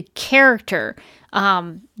good character,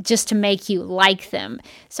 just to make you like them.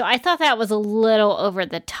 So I thought that was a little over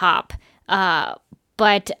the top.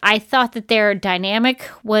 But I thought that their dynamic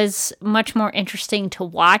was much more interesting to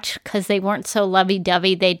watch because they weren't so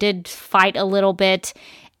lovey-dovey. They did fight a little bit.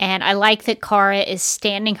 And I like that Cara is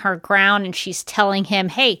standing her ground and she's telling him,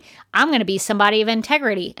 hey, I'm going to be somebody of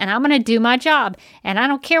integrity and I'm going to do my job. And I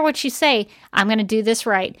don't care what you say. I'm going to do this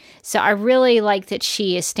right. So I really like that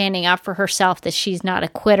she is standing up for herself, that she's not a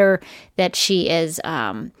quitter, that she is,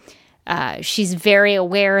 she's very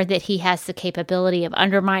aware that he has the capability of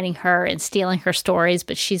undermining her and stealing her stories,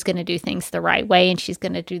 but she's going to do things the right way and she's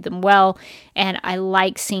going to do them well. And I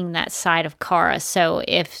like seeing that side of Cara. So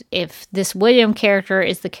if this William character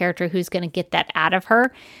is the character who's going to get that out of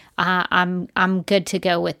her, I'm good to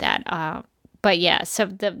go with that. But yeah, so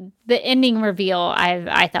the ending reveal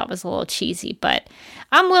I thought was a little cheesy, but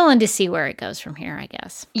I'm willing to see where it goes from here, I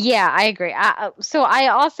guess. Yeah, I agree. So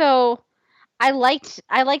I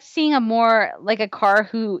liked seeing a Cara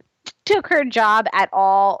who took her job at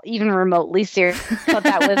all, even remotely serious. I thought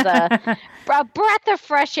that was a breath of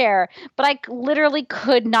fresh air. But I literally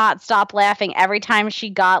could not stop laughing every time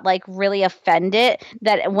she got like really offended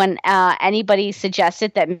that when anybody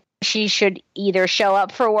suggested that she should either show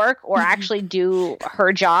up for work or actually do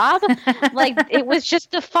her job. Like, it was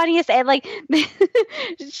just the funniest. And like,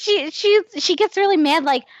 she gets really mad.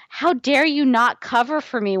 Like, how dare you not cover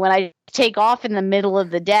for me when I take off in the middle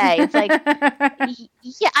of the day. It's like,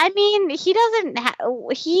 yeah, I mean, he doesn't.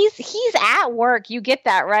 He's at work. You get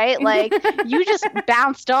that, right? Like, you just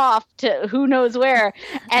bounced off to who knows where,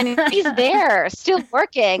 and he's there still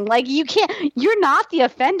working. Like, you can't. You're not the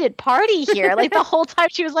offended party here. Like, the whole time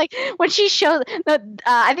she was like, when she showed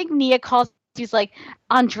I think Nia calls. She's like,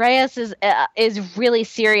 Andreas is really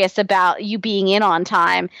serious about you being in on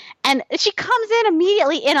time. And she comes in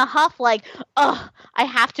immediately in a huff like, oh, I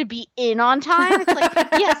have to be in on time. It's like,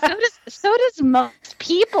 yeah, so does most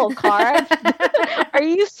people, Kara. Are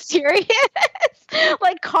you serious?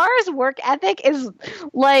 Like, Kara's work ethic is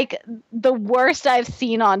like the worst I've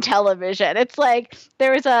seen on television. It's like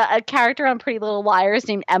there was a character on Pretty Little Liars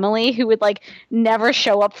named Emily who would like never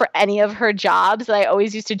show up for any of her jobs. And I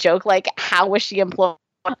always used to joke, like, how was she employed?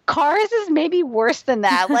 Kara's is maybe worse than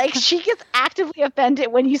that. Like, she gets actively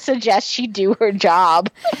offended when you suggest she do her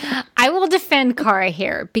job. I will defend Kara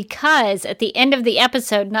here because at the end of the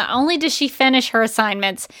episode, not only does she finish her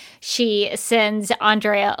assignments, she sends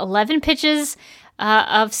Andrea 11 pitches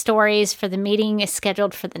of stories for the meeting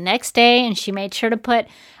scheduled for the next day, and she made sure to put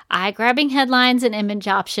eye-grabbing headlines and image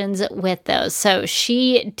options with those. So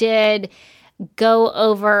she did go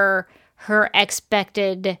over her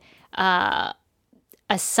expected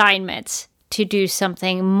assignments to do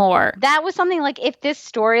something more. That was something like, if this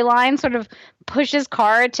storyline sort of pushes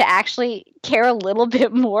Kara to actually care a little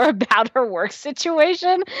bit more about her work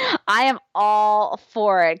situation, I am all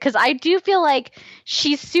for it. Because I do feel like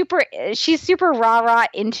she's super rah-rah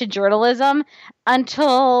into journalism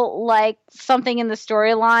until like something in the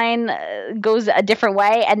storyline goes a different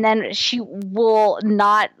way, and then she will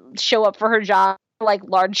not show up for her job like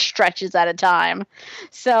large stretches at a time.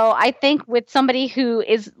 So I think with somebody who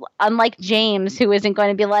is unlike James, who isn't going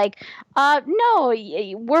to be like, no,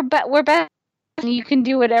 we're better, you can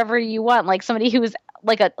do whatever you want. Like somebody who is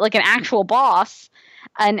like an actual boss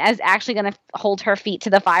and is actually going to hold her feet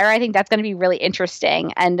to the fire. I think that's going to be really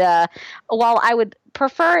interesting. And while I would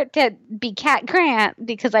prefer it to be Cat Grant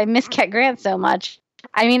because I miss Cat Grant so much,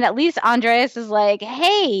 I mean, at least Andreas is like,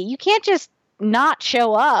 hey, you can't just not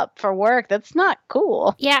show up for work. That's not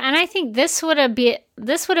cool. Yeah, and I think this would have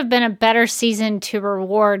been a better season to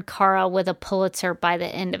reward Kara with a Pulitzer by the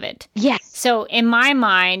end of it. Yes. So in my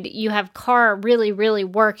mind, you have Kara really, really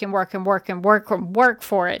work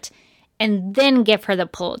for it, and then give her the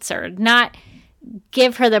Pulitzer. Not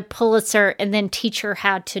give her the Pulitzer and then teach her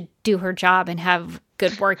how to do her job and have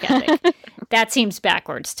good work ethic. That seems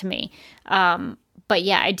backwards to me. But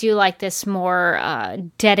yeah, I do like this more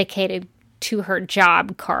dedicated to her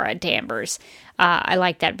job, Kara Danvers. I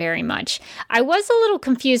like that very much. I was a little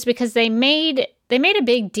confused because they made a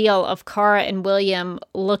big deal of Kara and William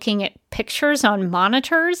looking at pictures on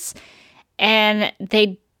monitors, and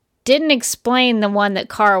they didn't explain the one that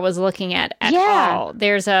Kara was looking at all.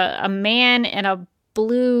 There's a man in a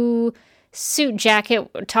blue suit jacket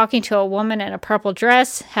talking to a woman in a purple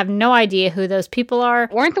dress. Have no idea who those people are.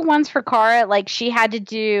 Weren't the ones for Kara, like she had to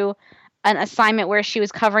do an assignment where she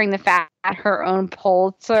was covering the fact at her own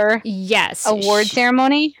Pulitzer award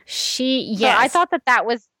ceremony? So I thought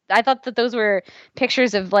that those were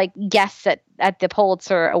pictures of like guests at the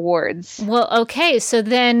Pulitzer Awards. Well, okay. So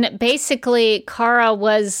then basically Kara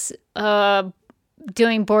was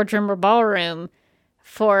doing boardroom or ballroom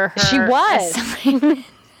for her. She was.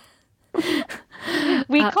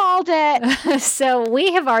 We called it. So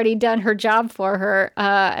we have already done her job for her.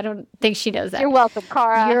 I don't think she knows that. You're welcome,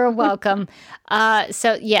 Kara. You're welcome.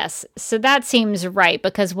 So yes, so that seems right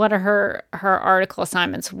because one of her article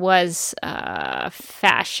assignments was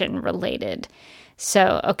fashion related.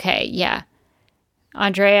 So okay, yeah.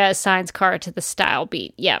 Andrea assigns Kara to the style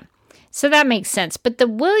beat. Yeah. So that makes sense. But the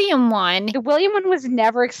William one was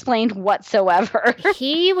never explained whatsoever.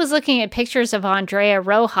 He was looking at pictures of Andrea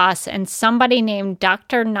Rojas and somebody named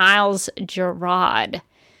Dr. Niles Gerard.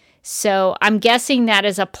 So I'm guessing that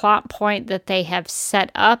is a plot point that they have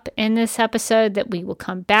set up in this episode that we will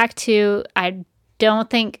come back to. I don't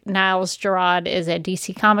think Niles Gerard is a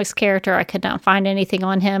DC Comics character. I could not find anything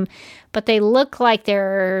on him. But they look like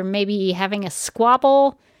they're maybe having a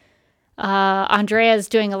squabble. Andrea's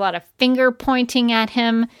doing a lot of finger pointing at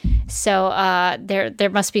him. So there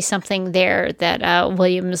must be something there that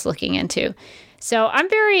William is looking into. So I'm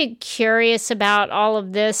very curious about all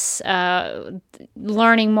of this,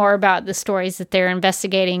 learning more about the stories that they're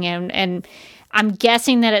investigating. And I'm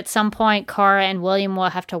guessing that at some point, Kara and William will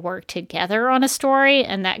have to work together on a story,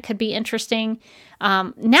 and that could be interesting.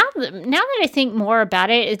 Now that I think more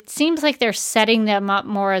about it, it seems like they're setting them up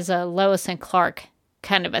more as a Lois and Clark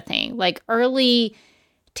kind of a thing. Like early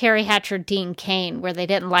Terry Hatcher, Dean Cain, where they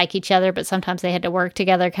didn't like each other, but sometimes they had to work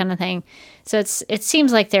together, kind of thing. So it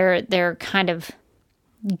seems like they're kind of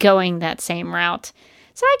going that same route.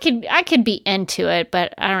 So I could be into it,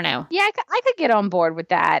 but I don't know. Yeah, I could get on board with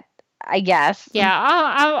that, I guess.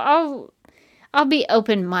 Yeah, I'll be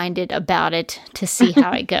open-minded about it to see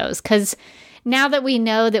how it goes. Because now that we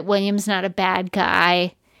know that William's not a bad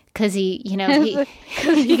guy, because he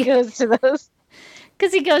goes to those.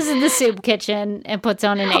 Because he goes in the soup kitchen and puts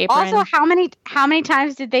on an apron. Also, how many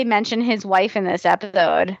times did they mention his wife in this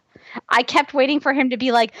episode? I kept waiting for him to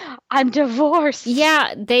be like, I'm divorced.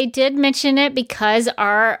 Yeah, they did mention it because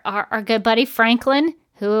our good buddy Franklin,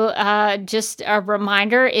 who, just a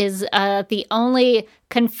reminder, is the only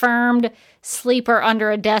confirmed sleeper under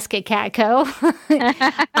a desk at Catco.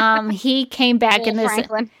 He came back in this.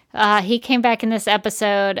 He came back in this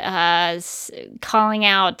episode, calling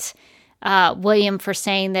out William for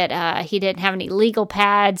saying that he didn't have any legal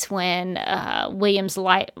pads when William's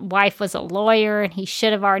wife was a lawyer and he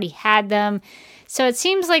should have already had them. So it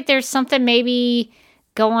seems like there's something maybe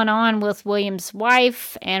going on with William's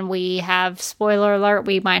wife, and we have, spoiler alert,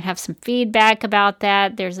 we might have some feedback about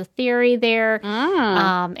that. There's a theory there.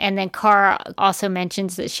 And then Cara also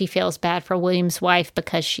mentions that she feels bad for William's wife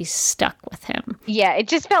because she's stuck with him. Yeah, it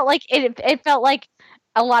just felt like it felt like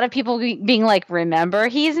a lot of people being like, remember,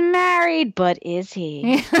 he's married, but is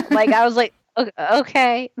he? Like, I was like,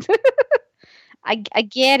 okay. I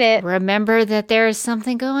get it. Remember that there is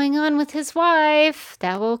something going on with his wife.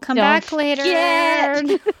 That will come back later.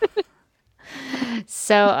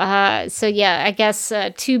 So yeah, I guess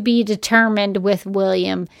to be determined with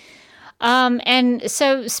William. And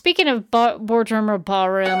so speaking of boardroom or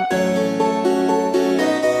ballroom...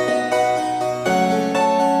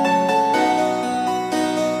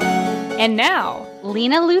 And now,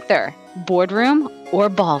 Lena Luthor, boardroom or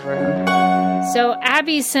ballroom? So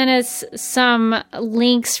Abby sent us some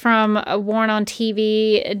links from Worn on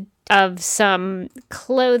TV of some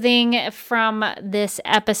clothing from this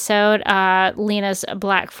episode. Lena's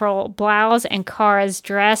black fur blouse and Cara's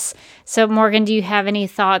dress. So Morgan, do you have any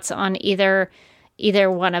thoughts on either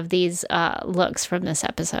one of these looks from this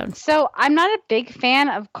episode? So I'm not a big fan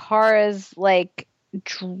of Cara's like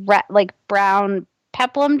brown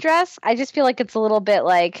peplum dress. I just feel like it's a little bit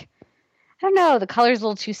like, I don't know, the color's a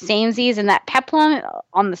little too samesies, and that peplum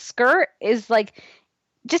on the skirt is like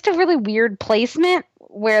just a really weird placement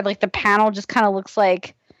where like the panel just kind of looks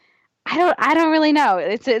like, I don't really know.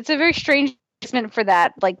 It's a very strange placement for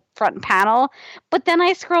that like front panel. But then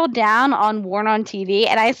I scrolled down on Worn on TV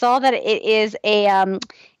and I saw that it is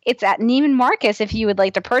it's at Neiman Marcus if you would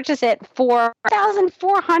like to purchase it for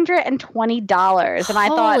 $1,420. And I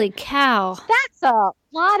thought, holy cow, that's a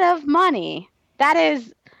lot of money. That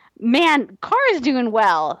is, man, Cara's doing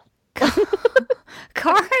well.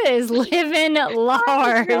 Cara is living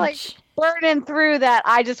large. You're like burning through that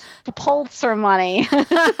I just Pulitzer money.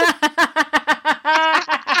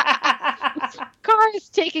 Cara's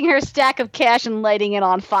taking her stack of cash and lighting it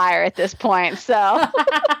on fire at this point. So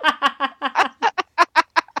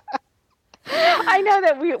I know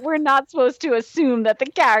that we're not supposed to assume that the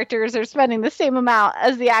characters are spending the same amount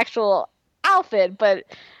as the actual outfit, but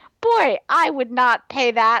boy, I would not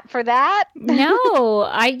pay that for that. No,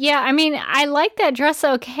 I mean, I like that dress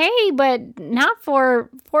okay, but not for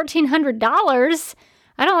 $1,400.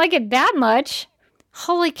 I don't like it that much.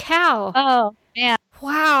 Holy cow. Oh, man.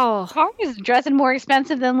 Wow. Cara's dressing more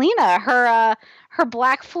expensive than Lena. Her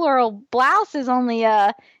black floral blouse is only $129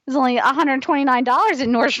 at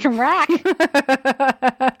Nordstrom Rack.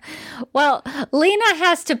 Well, Lena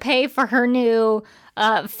has to pay for her new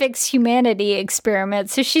Fix Humanity experiment,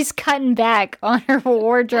 so she's cutting back on her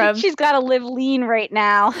wardrobe. She's got to live lean right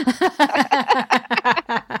now.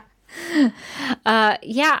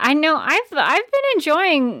 Yeah, I know. I've been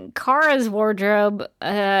enjoying Cara's wardrobe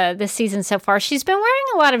this season so far. She's been wearing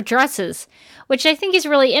a lot of dresses, which I think is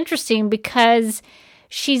really interesting because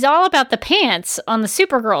she's all about the pants on the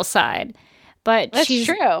Supergirl side. But that's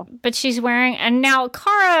true. But she's wearing, and now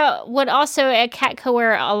Cara would also at Catco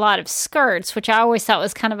wear a lot of skirts, which I always thought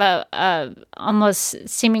was kind of a almost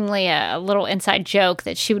seemingly a little inside joke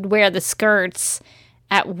that she would wear the skirts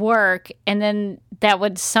at work, and then that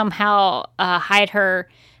would somehow hide her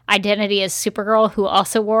identity as Supergirl, who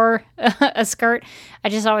also wore a skirt. I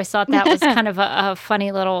just always thought that was kind of a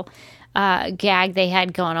funny little gag they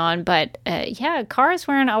had going on. But yeah, Cara's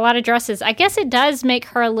wearing a lot of dresses. I guess it does make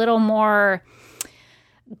her a little more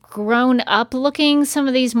grown up looking, some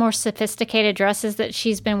of these more sophisticated dresses that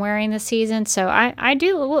she's been wearing this season. So I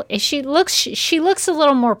do, she looks a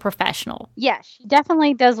little more professional. Yeah, she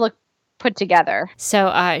definitely does look put together.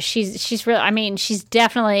 So she's really, I mean, she's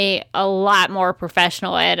definitely a lot more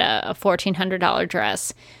professional at a $1,400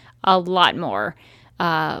 dress, a lot more.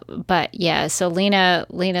 But yeah, so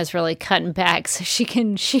Lena's really cutting back so she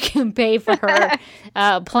can pay for her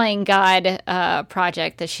Playing God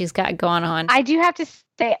project that she's got going on. I do have to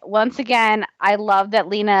say, once again, I love that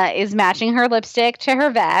Lena is matching her lipstick to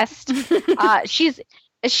her vest. When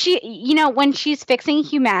she's fixing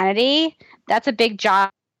humanity, that's a big job.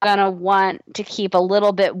 Gonna want to keep a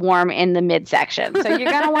little bit warm in the midsection, so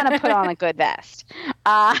you're gonna want to put on a good vest.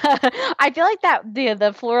 I feel like that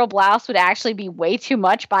the floral blouse would actually be way too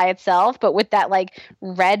much by itself, but with that like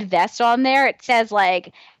red vest on there, it says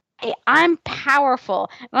like, hey, I'm powerful.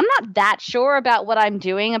 I'm not that sure about what I'm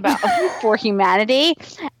doing about for humanity.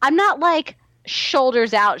 I'm not like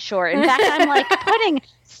shoulders out short. In fact, I'm like putting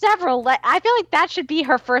several I feel like that should be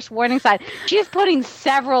her first warning sign. She's putting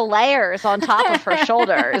several layers on top of her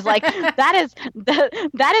shoulders. Like that is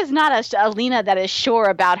not a Lena that is sure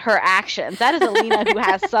about her actions. That is a Lena who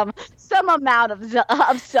has some amount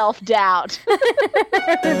of self-doubt.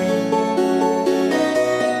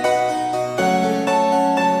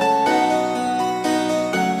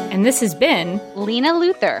 And this has been Lena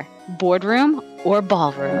Luthor, Boardroom or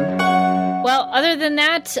Ballroom. Well, other than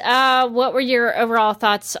that, what were your overall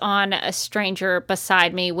thoughts on A Stranger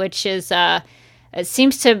Beside Me, which is it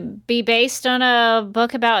seems to be based on a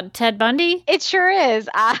book about Ted Bundy? It sure is.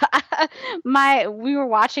 We were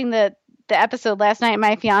watching the episode last night.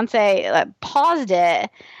 My fiance paused it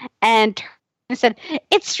and said,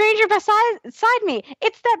 "It's Stranger Beside Me.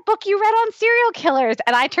 It's that book you read on serial killers."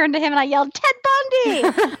 And I turned to him and I yelled, "Ted Bundy!"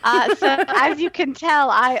 So as you can tell,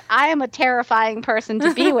 I am a terrifying person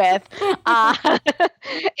to be with.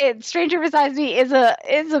 Stranger Beside Me is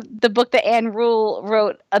the book that Anne Rule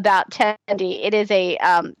wrote about Ted Bundy. It is a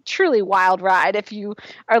truly wild ride. If you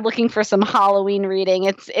are looking for some Halloween reading,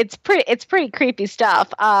 it's pretty creepy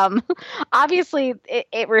stuff. Obviously,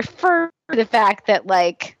 it refers to the fact that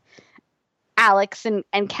like Alex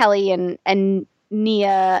and Kelly and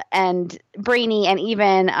Nia and Brainy and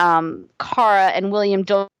even Kara and William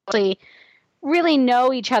Dolce really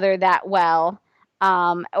know each other that well,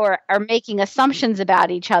 or are making assumptions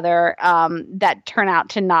about each other that turn out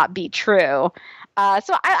to not be true.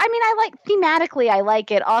 So I mean, I like thematically, I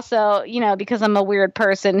like it also, because I'm a weird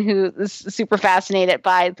person who is super fascinated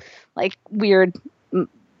by like weird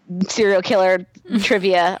serial killer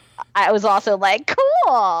trivia. I was also like,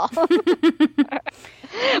 cool. But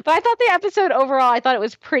I thought the episode overall, I thought it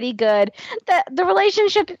was pretty good. The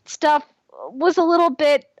relationship stuff was a little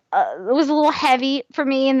bit, was a little heavy for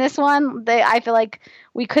me in this one. I feel like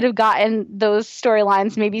we could have gotten those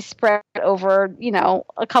storylines maybe spread over,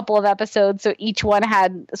 a couple of episodes, so each one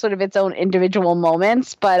had sort of its own individual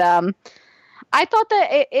moments. But I thought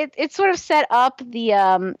that it sort of set up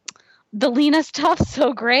the Lena stuff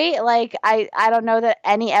so great. Like I don't know that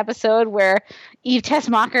any episode where Eve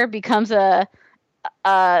Tessmacher becomes a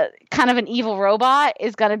kind of an evil robot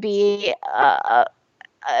is going to be a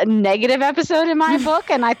negative episode in my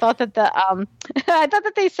book. And I thought that I thought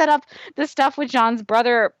that they set up the stuff with John's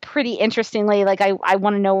brother pretty interestingly. Like I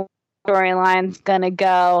want to know where the storyline's going to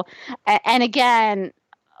go. And again,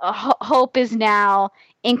 Hope is now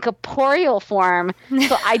in corporeal form,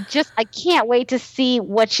 so I can't wait to see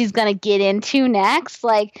what she's gonna get into next.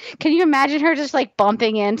 Like, can you imagine her just like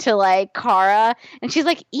bumping into like Kara and she's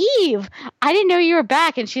like, "Eve, I didn't know you were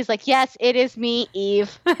back," and she's like, "Yes, it is me,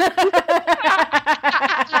 Eve."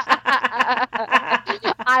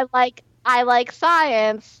 I like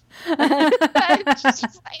science. She's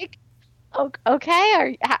just like,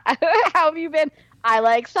 okay, how have you been? I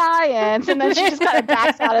like science. And then she just kind of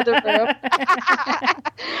backs out of the room.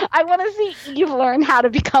 I want to see Eve learn how to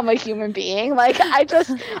become a human being. Like, I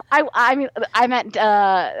meant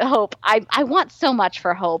Hope. I want so much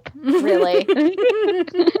for Hope, really.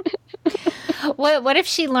 What if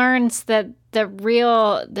she learns that the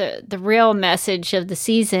real message of the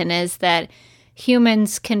season is that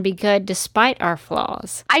humans can be good despite our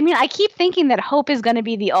flaws? I mean, I keep thinking that Hope is going to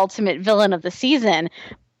be the ultimate villain of the season.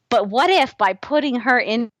 But what if by putting her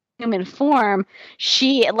in human form,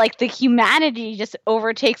 she, like, the humanity just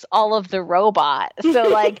overtakes all of the robot? So,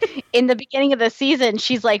 like, in the beginning of the season,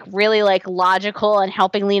 she's, like, really, like, logical and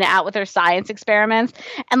helping Lena out with her science experiments.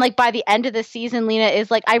 And, like, by the end of the season, Lena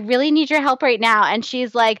is like, I really need your help right now. And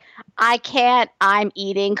she's like, I can't. I'm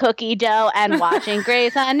eating cookie dough and watching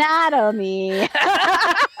Grey's Anatomy.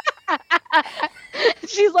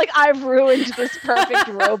 She's like, I've ruined this perfect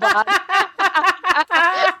robot.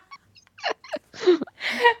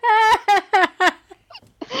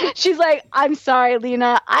 She's like, I'm sorry,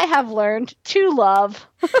 Lena. I have learned to love.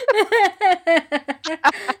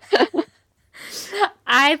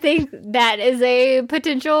 I think that is a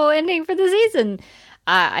potential ending for the season.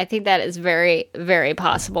 I think that is very, very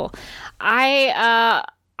possible. I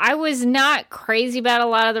was not crazy about a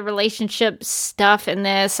lot of the relationship stuff in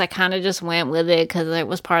this. I kind of just went with it because it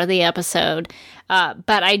was part of the episode. But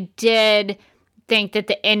I did think that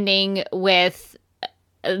the ending with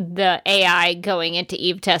the AI going into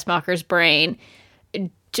Eve Tessmacher's brain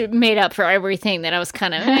made up for everything that I was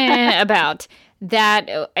kind of about. That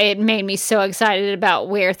it made me so excited about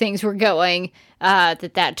where things were going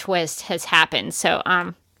that twist has happened. So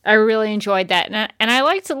I really enjoyed that. And I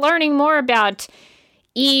liked learning more about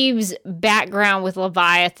Eve's background with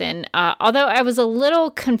Leviathan, although I was a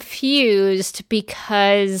little confused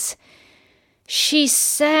because she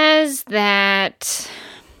says that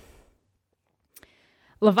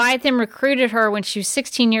Leviathan recruited her when she was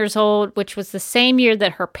 16 years old, which was the same year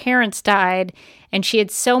that her parents died, and she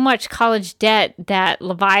had so much college debt that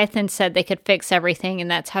Leviathan said they could fix everything,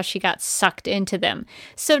 and that's how she got sucked into them.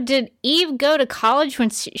 So did Eve go to college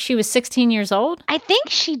when she was 16 years old? I think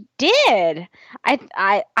she did.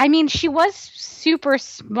 I mean, she was super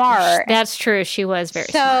smart. That's true. She was very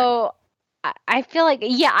smart. So I feel like,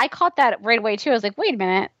 yeah, I caught that right away, too. I was like, wait a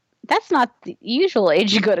minute. That's not the usual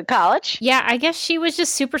age you go to college. Yeah, I guess she was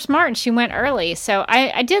just super smart and she went early. So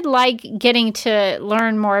I did like getting to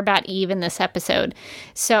learn more about Eve in this episode.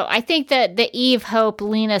 So I think that the Eve, Hope,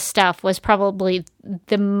 Lena stuff was probably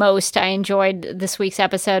the most I enjoyed this week's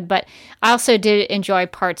episode. But I also did enjoy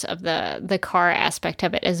parts of the car aspect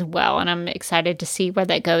of it as well. And I'm excited to see where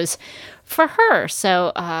that goes for her.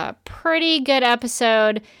 So pretty good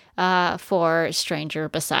episode. For Stranger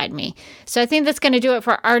Beside Me. So I think that's going to do it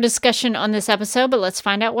for our discussion on this episode, but let's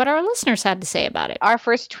find out what our listeners had to say about it. Our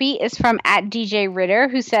first tweet is from @DJ Ritter,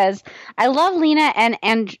 who says, I love Lena and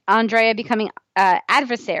Andrea becoming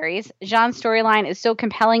adversaries. Jean's storyline is so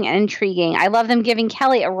compelling and intriguing. I love them giving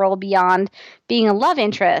Kelly a role beyond being a love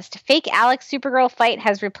interest. Fake Alex Supergirl fight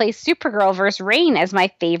has replaced Supergirl vs. Reign as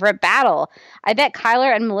my favorite battle. I bet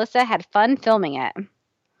Kyler and Melissa had fun filming it.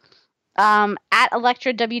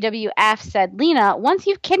 Electra WWF said, Lena, once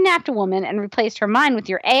you've kidnapped a woman and replaced her mind with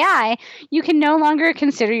your AI, you can no longer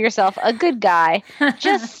consider yourself a good guy.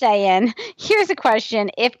 Just saying. Here's a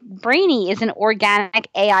question. If Brainy is an organic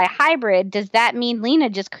AI hybrid, does that mean Lena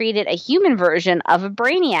just created a human version of a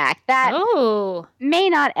Brainiac? That may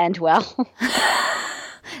not end well.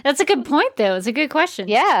 That's a good point, though. It's a good question.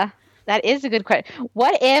 Yeah, that is a good question.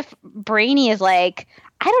 What if Brainy is like,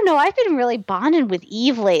 I don't know, I've been really bonded with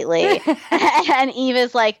Eve lately. And Eve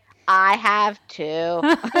is like, I have too.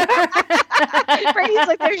 Brady's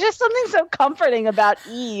like, there's just something so comforting about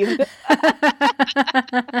Eve.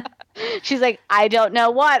 She's like, I don't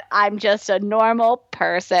know what. I'm just a normal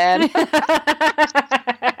person.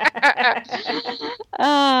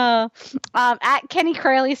 Kenny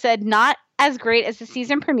Curley said, not as great as the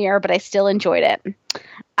season premiere, but I still enjoyed it.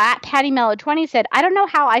 Patty Mello 20 said, I don't know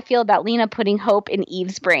how I feel about Lena putting hope in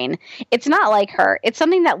Eve's brain. It's not like her. It's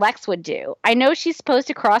something that Lex would do. I know she's supposed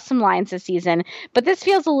to cross some lines this season, but this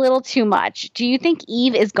feels a little too much. Do you think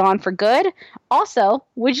Eve is gone for good? Also,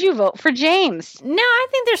 would you vote for James? No, I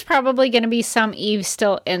think there's probably going to be some Eve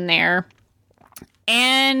still in there.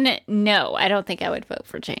 And no, I don't think I would vote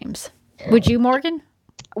for James. Would you, Morgan?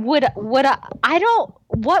 What would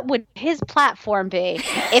his platform be?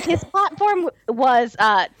 If his platform was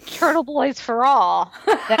Turtle Boys for All,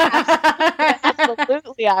 then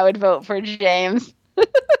absolutely I would vote for James.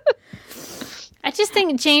 I just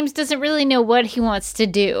think James doesn't really know what he wants to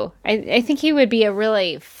do. I think he would be a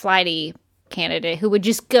really flighty candidate who would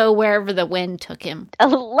just go wherever the wind took him.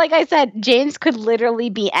 Like I said, James could literally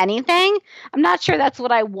be anything. I'm not sure that's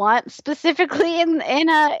what I want specifically in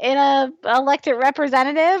a elected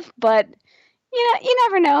representative, but you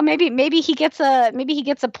never know. Maybe he gets a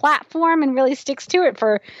platform and really sticks to it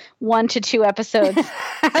for 1 to 2 episodes.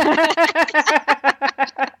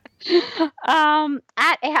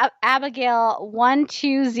 At Abigail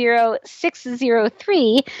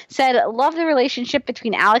 120603 said, love the relationship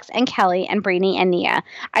between Alex and Kelly and Brainy and Nia.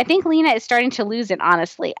 I think Lena is starting to lose it,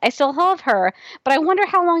 honestly. I still love her, but I wonder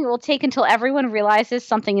how long it will take until everyone realizes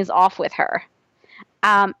something is off with her.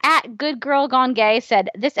 At Good Girl Gone Gay said,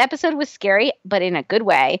 this episode was scary, but in a good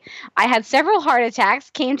way. I had several heart attacks,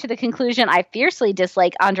 came to the conclusion I fiercely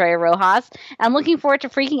dislike Andrea Rojas, and I'm looking forward to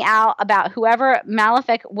freaking out about whoever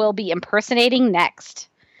Malefic will be impersonating next.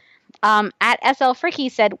 At SL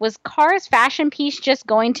Fricky said, was Kara's fashion piece just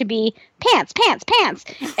going to be pants, pants, pants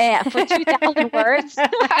for 2,000 words?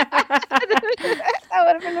 That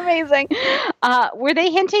would have been amazing. Were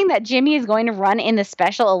they hinting that Jimmy is going to run in the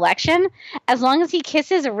special election as long as he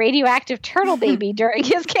kisses a radioactive turtle baby during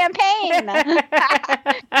his campaign?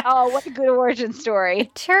 Oh, what a good origin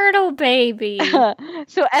story. Turtle baby.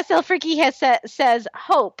 So SL Fricky says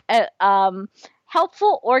hope,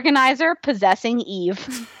 helpful organizer possessing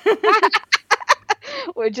Eve.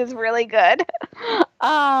 Which is really good.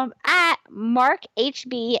 At Mark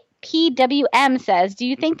HB PWM says, do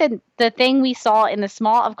you think that the thing we saw in the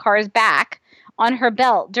small of Kara's back on her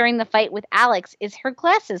belt during the fight with Alex is her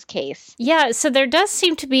glasses case? Yeah, so there does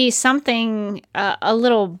seem to be something a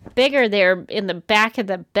little bigger there in the back of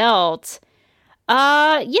the belt.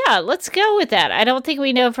 Yeah, let's go with that. I don't think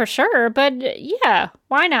we know for sure, but yeah,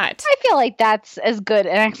 why not? I feel like that's as good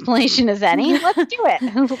an explanation as any. Let's do it.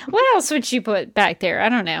 What else would you put back there? I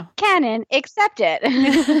don't know. Canon, accept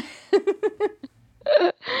it.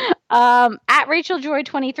 At Rachel Joy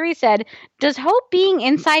 23 said, does Hope being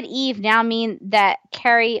inside Eve now mean that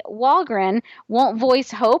Carrie Walgren won't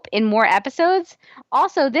voice Hope in more episodes?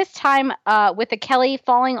 Also, this time with the Kelly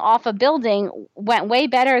falling off a building went way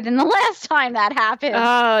better than the last time that happened.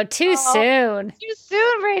 Oh, too soon. Too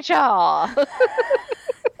soon, Rachel.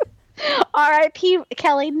 R.I.P.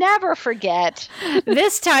 Kelly, never forget.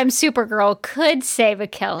 This time Supergirl could save a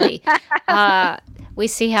Kelly. We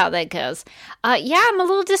see how that goes. Yeah, I'm a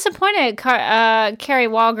little disappointed Carrie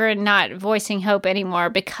Walgren not voicing Hope anymore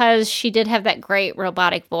because she did have that great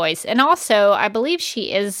robotic voice. And also, I believe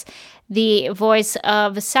she is the voice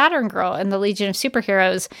of Saturn Girl in the Legion of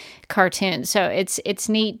Superheroes cartoon. So it's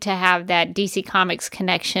neat to have that DC Comics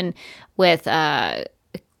connection with Kari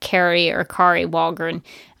Walgren.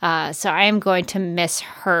 So I am going to miss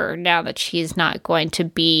her now that she's not going to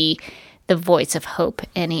be the voice of Hope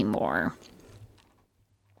anymore.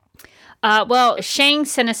 Well, Shang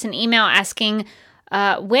sent us an email asking,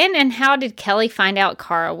 when and how did Kelly find out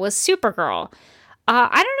Kara was Supergirl?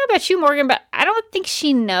 I don't know about you, Morgan, but I don't think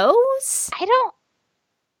she knows. I don't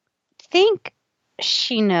think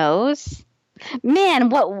she knows. Man,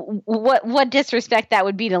 what disrespect that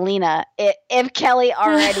would be to Lena if Kelly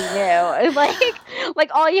already knew.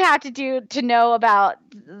 Like all you have to do to know about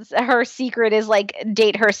her secret is like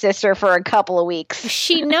date her sister for a couple of weeks.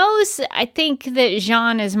 She knows, I think, that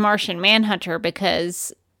Jean is Martian Manhunter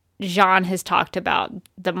because Jean has talked about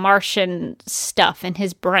the Martian stuff in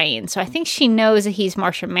his brain. So I think she knows that he's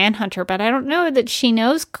Martian Manhunter, but I don't know that she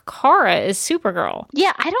knows Kara is Supergirl.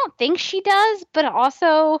 Yeah, I don't think she does, but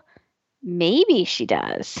also maybe she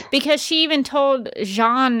does. Because she even told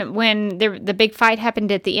Jean when the big fight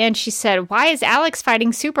happened at the end, she said, why is Alex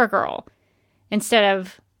fighting Supergirl? Instead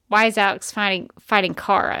of, why is Alex fighting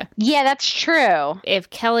Kara? Yeah, that's true.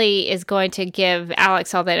 If Kelly is going to give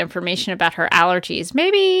Alex all that information about her allergies,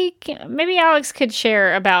 maybe Alex could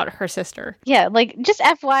share about her sister. Yeah, like, just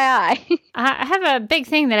FYI. I have a big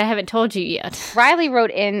thing that I haven't told you yet. Riley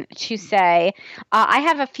wrote in to say, I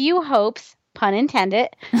have a few hopes, pun intended,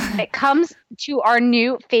 it comes to our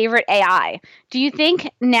new favorite AI. Do you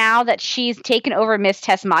think now that she's taken over Miss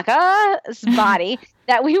Tessmaca's body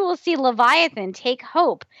that we will see Leviathan take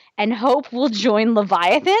Hope and Hope will join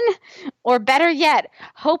Leviathan? Or better yet,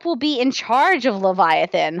 Hope will be in charge of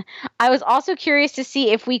Leviathan. I was also curious to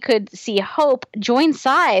see if we could see Hope join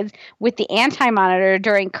sides with the Anti-Monitor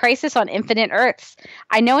during Crisis on Infinite Earths.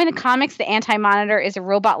 I know in the comics the Anti-Monitor is a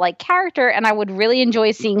robot-like character, and I would really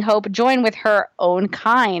enjoy seeing Hope join with her own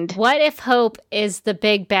kind. What if Hope is the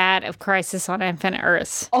big bad of Crisis on Infinite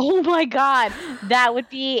Earths? Oh my god, that would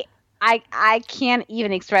be... I can't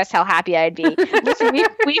even express how happy I'd be. Listen,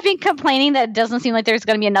 we've been complaining that it doesn't seem like there's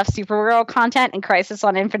going to be enough Supergirl content in Crisis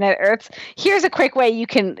on Infinite Earths. Here's a quick way you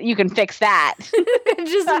can fix that.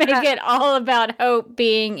 Just make it all about Hope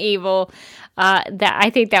being evil. That I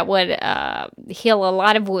think that would heal a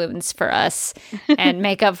lot of wounds for us and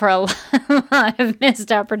make up for a lot of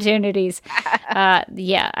missed opportunities.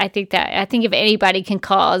 Yeah, I think if anybody can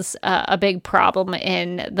cause a big problem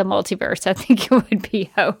in the multiverse, I think it would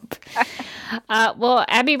be Hope. Well,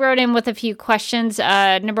 Abby wrote in with a few questions.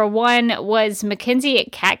 Number one, was Mackenzie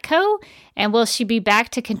at Catco? And will she be back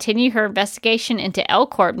to continue her investigation into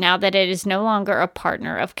L-Corp now that it is no longer a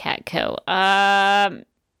partner of Catco?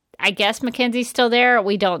 I guess Mackenzie's still there.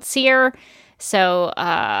 We don't see her. So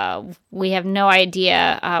we have no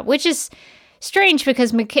idea, which is strange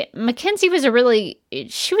because Mackenzie was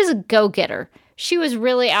she was a go-getter. she was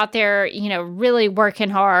really out there, really working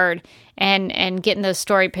hard and getting those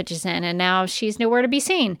story pitches in, and now she's nowhere to be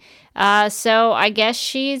seen. So I guess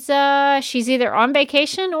she's either on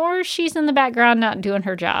vacation or she's in the background not doing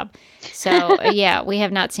her job. So yeah, we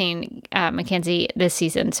have not seen Mackenzie this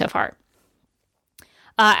season so far.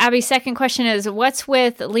 Abby's second question is, what's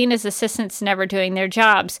with Lena's assistants never doing their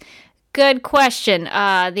jobs? Good question.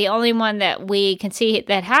 The only one that we can see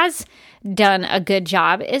that has done a good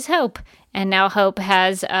job is Hope. And now Hope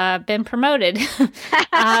has been promoted. She's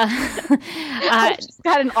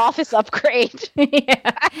got an office upgrade.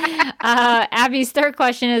 Yeah. Abby's third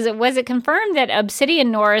question is, was it confirmed that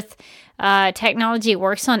Obsidian North technology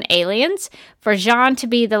works on aliens? For Jean to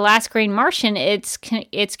be the last Green Martian, it's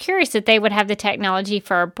curious that they would have the technology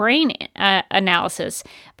for a brain analysis,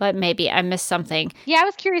 but maybe I missed something. Yeah, I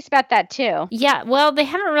was curious about that too. Yeah, well, they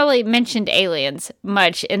haven't really mentioned aliens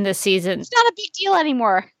much in this season. It's not a big deal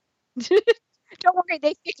anymore. Don't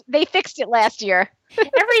worry, they fixed it last year.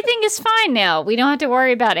 Everything is fine now. We don't have to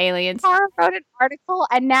worry about aliens. Tara wrote an article,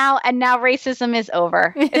 and now racism is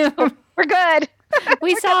over. We're good.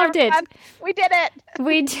 We solved it. We did it.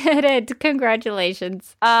 We did it.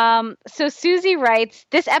 Congratulations. So Susie writes,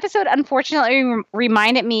 this episode unfortunately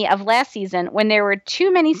reminded me of last season when there were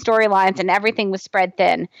too many storylines and everything was spread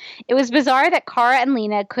thin. It was bizarre that Kara and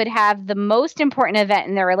Lena could have the most important event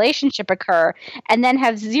in their relationship occur and then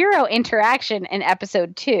have zero interaction in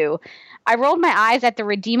episode 2. I rolled my eyes at the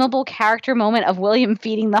redeemable character moment of William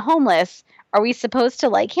feeding the homeless. Are we supposed to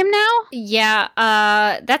like him now? Yeah,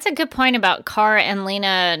 that's a good point about Kara and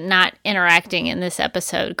Lena not interacting in this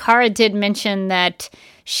episode. Kara did mention that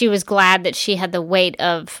she was glad that she had the weight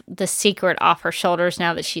of the secret off her shoulders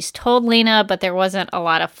now that she's told Lena, but there wasn't a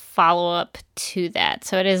lot of follow-up to that,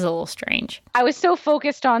 so it is a little strange. I was so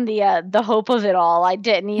focused on the hope of it all, I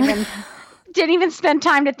didn't even spend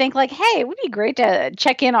time to think like, hey, it would be great to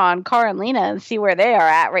check in on Kara and Lena and see where they are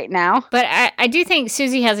at right now. But I do think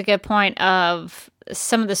Susie has a good point of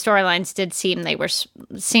some of the storylines did seem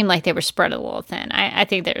like they were spread a little thin. I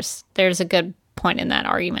think there's a good point in that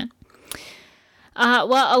argument.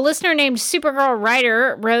 Well, a listener named Supergirl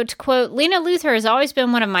Writer wrote, quote, Lena Luthor has always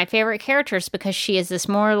been one of my favorite characters because she is this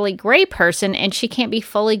morally gray person and she can't be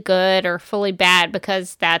fully good or fully bad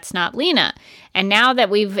because that's not Lena. And now that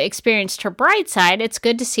we've experienced her bright side, it's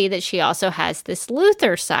good to see that she also has this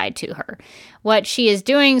Luthor side to her. What she is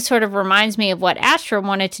doing sort of reminds me of what Astra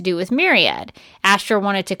wanted to do with Myriad. Astra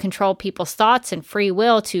wanted to control people's thoughts and free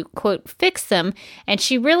will to, quote, fix them, and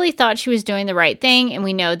she really thought she was doing the right thing, and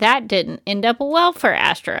we know that didn't end up well for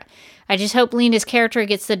Astra. I just hope Lena's character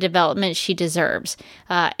gets the development she deserves.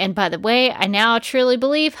 And by the way, I now truly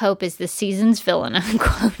believe Hope is this season's villain,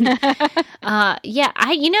 unquote. Yeah,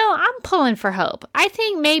 I'm pulling for Hope. I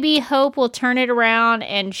think maybe Hope will turn it around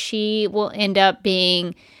and she will end up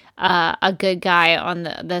being a good guy on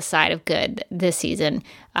the side of good this season.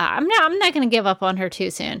 I'm not going to give up on her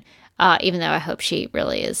too soon, even though I hope she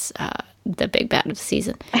really is the big bad of the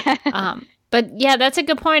season. But yeah, that's a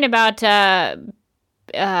good point about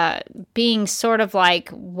being sort of like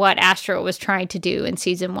what Astra was trying to do in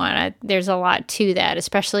season 1. There's a lot to that,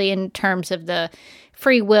 especially in terms of the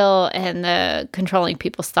free will and the controlling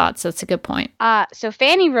people's thoughts. That's a good point. So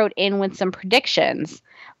Fanny wrote in with some predictions.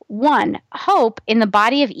 1, Hope in the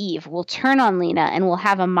body of Eve will turn on Lena and will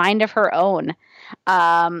have a mind of her own.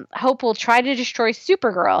 Hope will try to destroy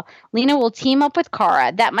Supergirl. Lena will team up with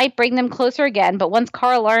Kara. That might bring them closer again, but once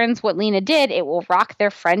Kara learns what Lena did, it will rock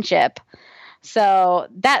their friendship. So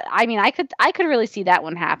that, I could really see that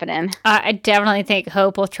one happening. I definitely think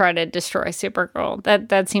Hope will try to destroy Supergirl.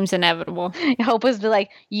 That seems inevitable. Hope was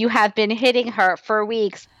like, you have been hitting her for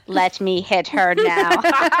weeks. Let me hit her now.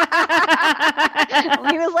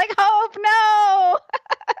 He was like, Hope, no.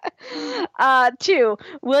 2,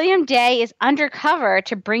 William Day is undercover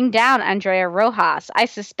to bring down Andrea Rojas. I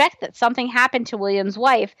suspect that something happened to William's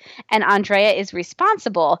wife and Andrea is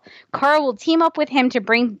responsible. Kara will team up with him to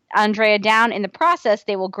bring Andrea down. In the process,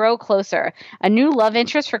 they will grow closer. A new love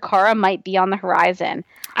interest for Kara might be on the horizon.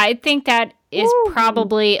 I think that is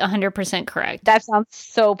probably 100% correct. That sounds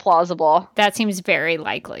so plausible. That seems very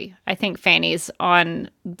likely. I think Fanny's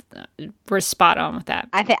we're spot on with that.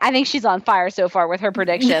 I think she's on fire so far with her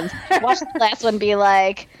predictions. Watch the last one be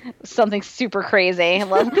like something super crazy.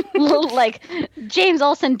 Like James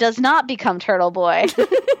Olsen does not become Turtle Boy.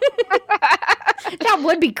 That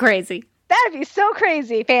would be crazy. That'd be so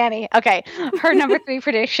crazy, Fanny. Okay. Her number 3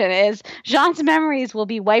 prediction is Jean's memories will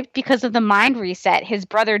be wiped because of the mind reset his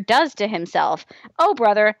brother does to himself. Oh,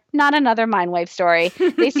 brother, not another mind wipe story.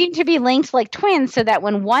 They seem to be linked like twins so that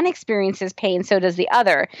when one experiences pain, so does the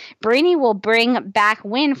other. Brainy will bring back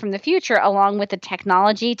Wynn from the future along with the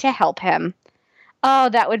technology to help him. Oh,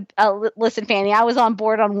 that would listen, Fanny, I was on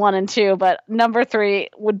board on 1 and 2, but number 3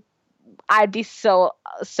 I'd be so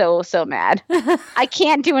mad. I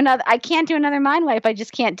can't do another mind wipe. I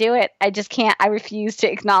just can't do it. I refuse to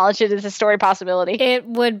acknowledge it as a story possibility. It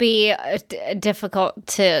would be difficult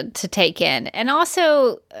to take in. And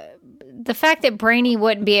also the fact that Brainy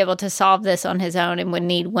wouldn't be able to solve this on his own and would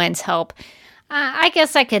need Wynn's help. I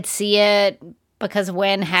guess I could see it because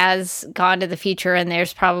Wynn has gone to the future and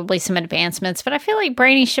there's probably some advancements, but I feel like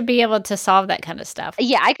Brainy should be able to solve that kind of stuff.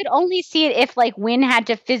 Yeah, I could only see it if like Wynn had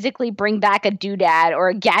to physically bring back a doodad or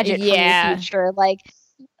a gadget from the future. Like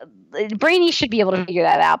Brainy should be able to figure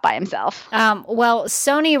that out by himself. Well,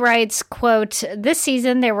 Sony writes, quote, "This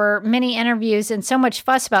season there were many interviews and so much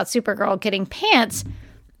fuss about Supergirl getting pants,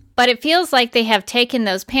 but it feels like they have taken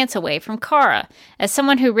those pants away from Kara. As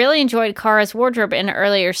someone who really enjoyed Kara's wardrobe in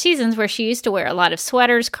earlier seasons where she used to wear a lot of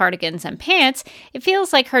sweaters, cardigans, and pants, it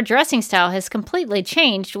feels like her dressing style has completely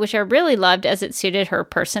changed, which I really loved as it suited her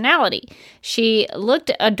personality. She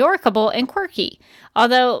looked adorable and quirky,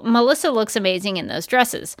 although Melissa looks amazing in those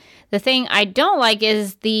dresses. The thing I don't like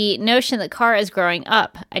is the notion that Kara is growing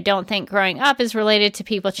up. I don't think growing up is related to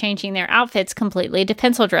people changing their outfits completely to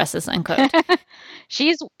pencil dresses," unquote.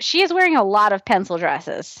 She is wearing a lot of pencil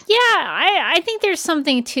dresses. Yeah, I think there's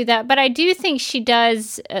something to that, but I do think she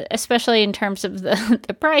does, especially in terms of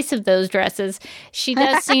the price of those dresses, she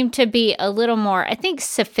does seem to be a little more, I think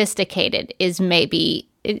sophisticated is maybe,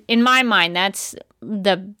 in my mind, that's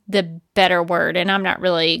the better word, and I'm not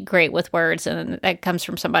really great with words, and that comes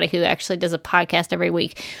from somebody who actually does a podcast every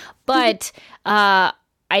week. But I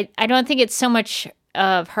don't think it's so much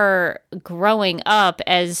of her growing up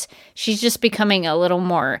as she's just becoming a little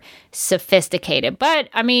more sophisticated. But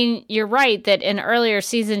I mean, you're right that in earlier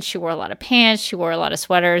seasons she wore a lot of pants, she wore a lot of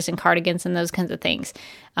sweaters and cardigans and those kinds of things.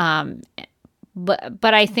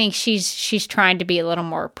 But I think she's trying to be a little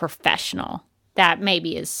more professional. That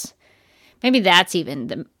maybe that's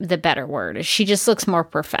even the better word. She just looks more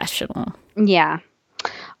professional. Yeah.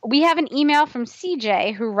 We have an email from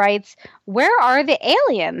CJ who writes, "Where are the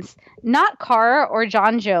aliens? Not Kara or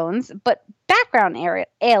John Jones, but background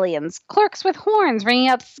aliens. Clerks with horns ringing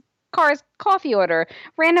up Kara's coffee order.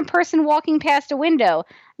 Random person walking past a window.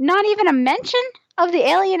 Not even a mention of the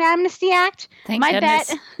Alien Amnesty Act." Thank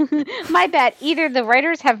goodness. My bet, either the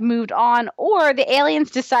writers have moved on or the aliens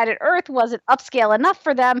decided Earth wasn't upscale enough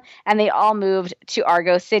for them and they all moved to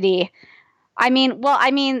Argo City.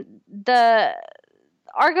 The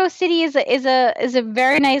Argo City is a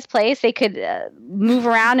very nice place. They could move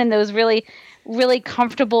around in those really, really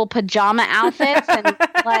comfortable pajama outfits, and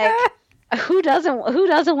like, who doesn't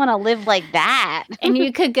want to live like that? And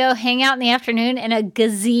you could go hang out in the afternoon in a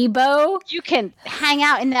gazebo. You can hang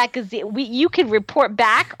out in that gazebo. You could report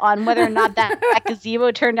back on whether or not that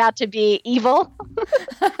gazebo turned out to be evil.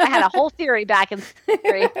 I had a whole theory back in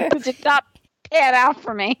theory. It did not pan out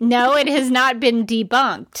for me. No, it has not been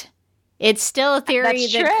debunked. It's still a theory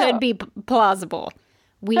that could be plausible.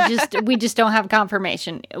 We just don't have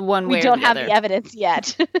confirmation one way or the other. We don't have the evidence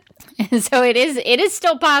yet. So it is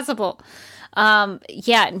still possible.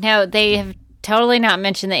 They have totally not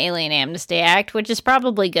mentioned the Alien Amnesty Act, which is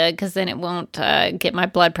probably good because then it won't get my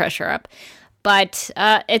blood pressure up. But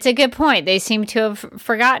it's a good point. They seem to have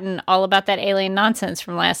forgotten all about that alien nonsense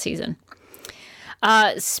from last season.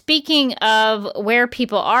 Speaking of where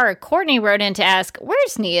people are, Courtney wrote in to ask,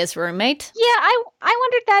 where's Nia's roommate? Yeah, I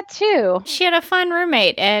wondered that too. She had a fun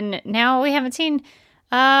roommate, and now we haven't seen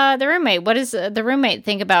the roommate. What does the roommate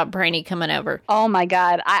think about Brainy coming over? Oh my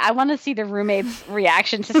God. I want to see the roommate's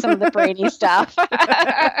reaction to some of the Brainy stuff.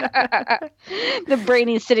 The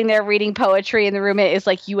Brainy's sitting there reading poetry, and the roommate is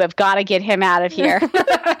like, "You have got to get him out of here."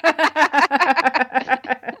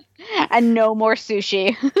 And no more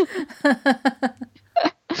sushi.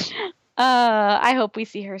 I hope we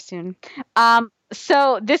see her soon.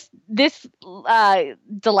 So this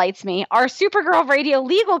delights me. Our Supergirl Radio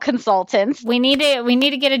legal consultants. We need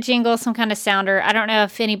to get a jingle, some kind of sounder. I don't know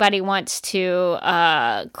if anybody wants to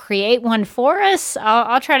create one for us.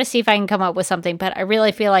 I'll try to see if I can come up with something, but I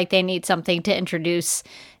really feel like they need something to introduce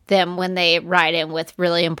them when they write in with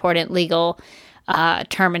really important legal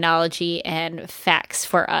terminology and facts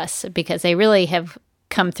for us, because they really have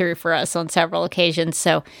come through for us on several occasions.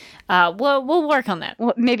 So we'll work on that.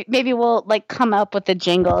 Well, maybe we'll like come up with a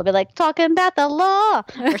jingle. It'll be like talking about the law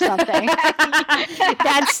or something.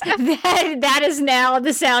 That is now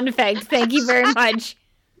the sound effect. Thank you very much.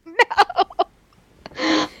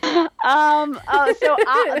 So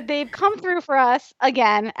they've come through for us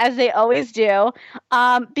again, as they always do,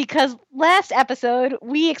 because last episode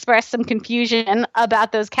we expressed some confusion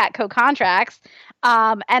about those Catco contracts,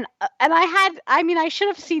 and I should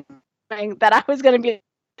have seen that I was going to be,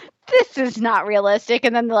 this is not realistic,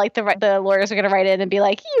 and then the lawyers are going to write in and be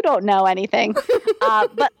like, you don't know anything.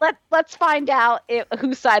 But let's find out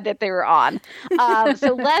whose side that they were on.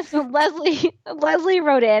 So Leslie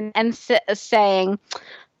wrote in and saying,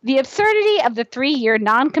 the absurdity of the 3-year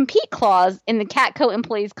non-compete clause in the Catco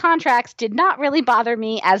employees' contracts did not really bother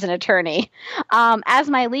me as an attorney. As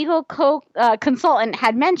my legal consultant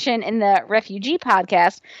had mentioned in the Refugee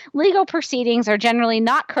podcast, legal proceedings are generally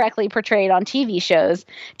not correctly portrayed on TV shows.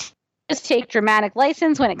 Take dramatic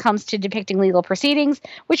license when it comes to depicting legal proceedings,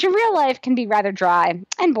 which in real life can be rather dry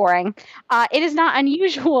and boring. It is not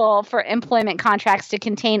unusual for employment contracts to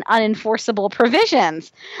contain unenforceable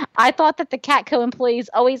provisions. I thought that the Catco employees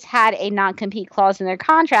always had a non-compete clause in their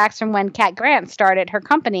contracts from when Cat Grant started her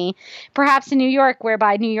company, perhaps in New York,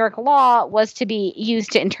 whereby New York law was to be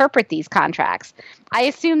used to interpret these contracts. I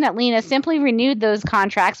assume that Lena simply renewed those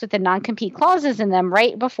contracts with the non-compete clauses in them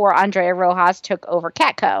right before Andrea Rojas took over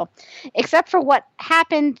Catco. Except for what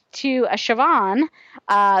happened to Siobhan,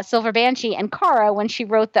 Silver Banshee, and Cara when she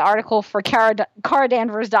wrote the article for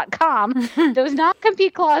CaraDanvers.com, those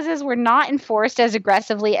non-compete clauses were not enforced as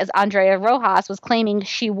aggressively as Andrea Rojas was claiming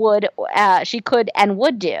she could and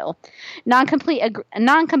would do.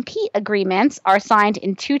 Non-compete agreements are signed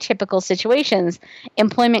in two typical situations: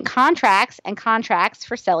 employment contracts and contracts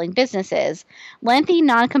for selling businesses. Lengthy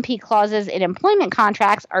non-compete clauses in employment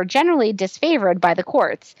contracts are generally disfavored by the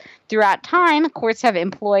courts. Throughout time, courts have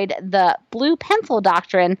employed the blue pencil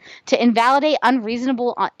doctrine to invalidate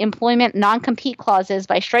unreasonable employment non-compete clauses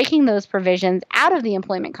by striking those provisions out of the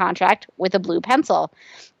employment contract with a blue pencil.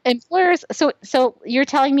 Employers, so you're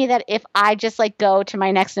telling me that if I just go to my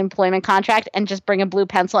next employment contract and just bring a blue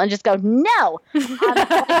pencil and just go, no,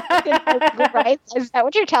 right? Is that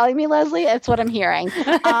what you're telling me, Leslie? That's what I'm hearing.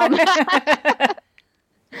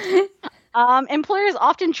 Employers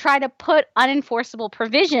often try to put unenforceable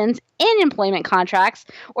provisions in employment contracts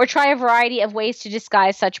or try a variety of ways to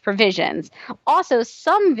disguise such provisions. Also,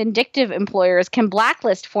 some vindictive employers can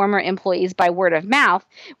blacklist former employees by word of mouth,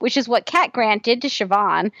 which is what Cat Grant did to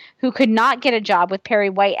Siobhan, who could not get a job with Perry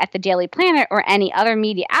White at the Daily Planet or any other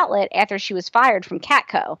media outlet after she was fired from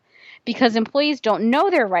Catco. Because employees don't know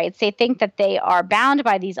their rights, they think that they are bound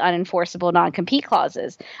by these unenforceable non-compete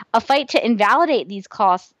clauses. A fight to invalidate these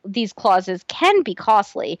clauses can be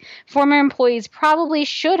costly. Former employees probably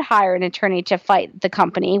should hire an attorney to fight the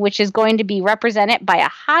company, which is going to be represented by a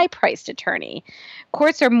high-priced attorney.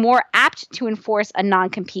 Courts are more apt to enforce a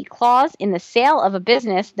non-compete clause in the sale of a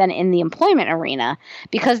business than in the employment arena.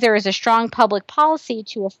 Because there is a strong public policy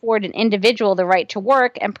to afford an individual the right to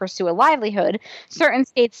work and pursue a livelihood, certain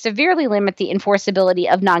states severely limit the enforceability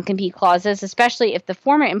of non-compete clauses, especially if the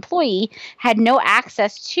former employee had no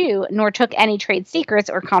access to nor took any trade secrets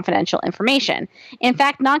or confidential information. In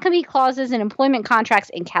fact, non-compete clauses in employment contracts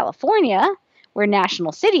in California, where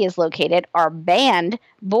National City is located, are banned,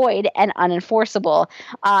 void, and unenforceable.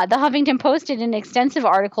 The Huffington Post did an extensive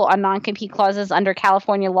article on non-compete clauses under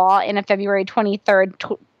California law in a February 23rd,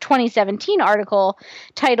 2017 article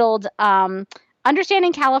titled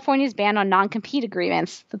Understanding California's Ban on Non-Compete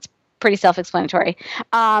Agreements. That's pretty self-explanatory.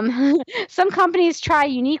 Some companies try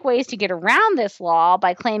unique ways to get around this law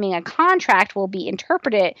by claiming a contract will be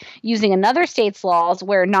interpreted using another state's laws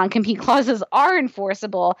where non-compete clauses are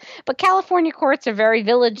enforceable, but California courts are very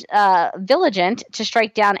vigilant to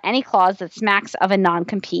strike down any clause that smacks of a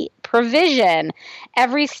non-compete provision.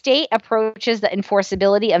 Every state approaches the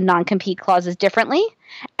enforceability of non-compete clauses differently.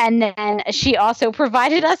 And then she also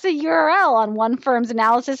provided us a URL on one firm's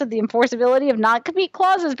analysis of the enforceability of non-compete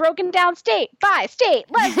clauses broken down state by state.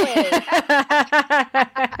 Leslie.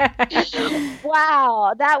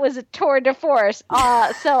 Wow, that was a tour de force.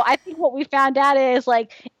 So I think what we found out is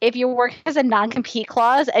if your work has a non-compete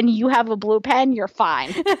clause and you have a blue pen, you're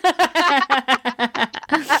fine.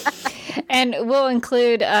 And we'll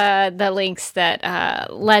include the links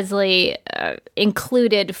that Leslie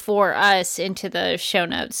included for us into the show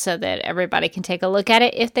notes so that everybody can take a look at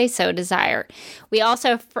it if they so desire. We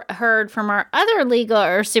also heard from our other legal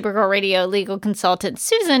or Supergirl Radio legal consultant,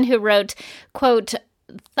 Susan, who wrote, quote,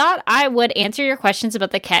 thought I would answer your questions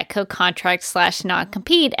about the Catco contract /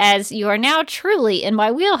 non-compete, as you are now truly in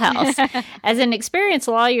my wheelhouse. As an experienced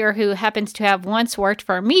lawyer who happens to have once worked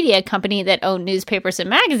for a media company that owned newspapers and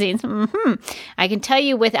magazines, I can tell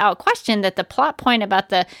you without question that the plot point about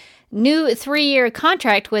the new 3-year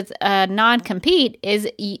contract with a non-compete is,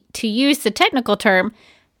 to use the technical term,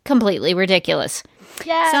 completely ridiculous.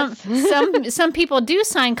 Yes. Some people do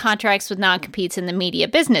sign contracts with non-competes in the media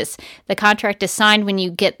business. The contract is signed when you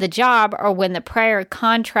get the job or when the prior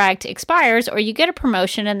contract expires, or you get a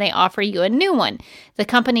promotion and they offer you a new one. The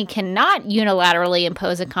company cannot unilaterally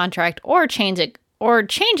impose a contract or change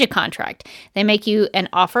a contract. They make you an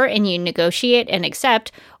offer and you negotiate and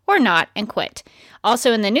accept, or not and quit.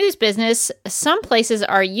 Also, in the news business, some places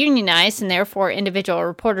are unionized and therefore individual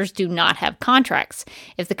reporters do not have contracts.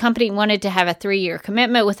 If the company wanted to have a 3-year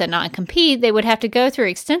commitment with a non-compete, they would have to go through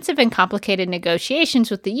extensive and complicated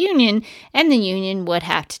negotiations with the union, and the union would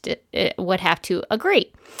have to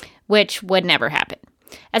agree, which would never happen.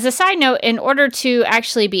 As a side note, in order to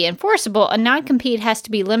actually be enforceable, a non-compete has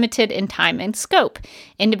to be limited in time and scope.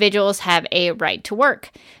 Individuals have a right to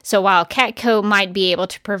work. So while Catco might be able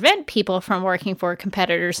to prevent people from working for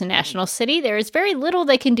competitors in National City, there is very little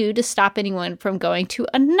they can do to stop anyone from going to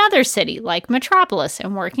another city like Metropolis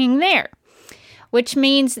and working there. Which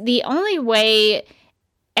means the only way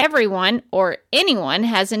everyone or anyone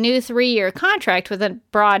has a new 3-year contract with a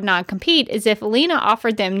broad non-compete is if Lena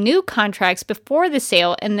offered them new contracts before the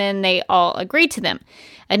sale and then they all agreed to them.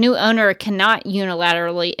 A new owner cannot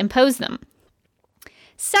unilaterally impose them.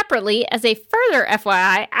 Separately, as a further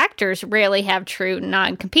FYI, actors rarely have true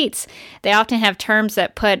non-competes. They often have terms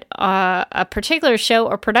that put a particular show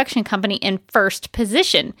or production company in first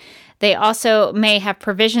position. They also may have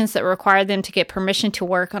provisions that require them to get permission to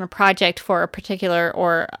work on a project for a particular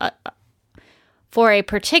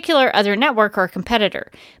other network or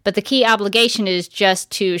competitor. But the key obligation is just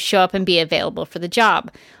to show up and be available for the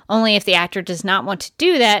job. Only if the actor does not want to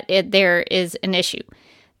do that, there is an issue.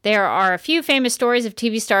 There are a few famous stories of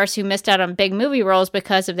TV stars who missed out on big movie roles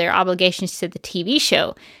because of their obligations to the TV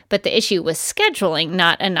show, but the issue was scheduling,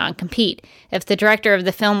 not a non-compete. If the director of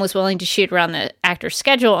the film was willing to shoot around the actor's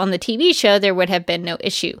schedule on the TV show, there would have been no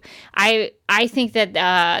issue. I think that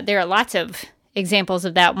there are lots of examples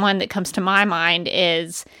of that. One that comes to my mind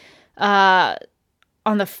is on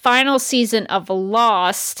the final season of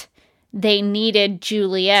Lost, they needed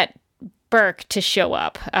Juliet Burke to show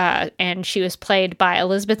up, and she was played by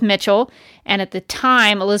Elizabeth Mitchell, and at the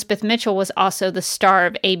time, Elizabeth Mitchell was also the star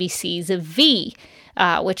of ABC's V,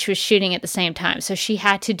 which was shooting at the same time. So she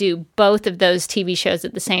had to do both of those TV shows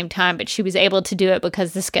at the same time, but she was able to do it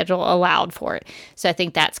because the schedule allowed for it. So I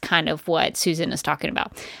think that's kind of what Susan is talking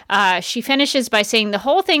about. She finishes by saying, the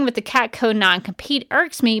whole thing with the Catco non-compete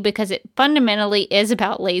irks me because it fundamentally is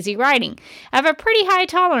about lazy writing. I have a pretty high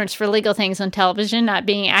tolerance for legal things on television not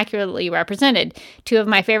being accurately represented. 2 of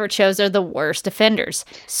my favorite shows are the worst offenders,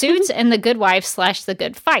 Suits and The Good Wife / The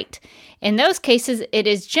Good Fight. In those cases, it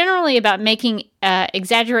is generally about making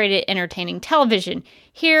exaggerated, entertaining television.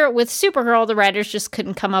 Here, with Supergirl, the writers just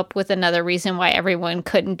couldn't come up with another reason why everyone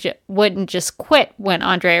wouldn't just quit when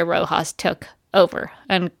Andrea Rojas took over,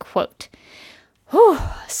 unquote. Whew.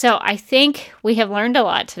 So I think we have learned a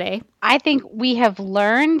lot today. I think we have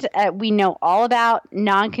learned, we know all about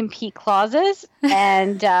non-compete clauses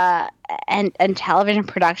and television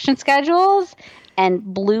production schedules and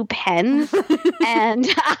blue pens, and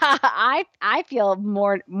I feel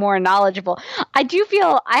more knowledgeable. I do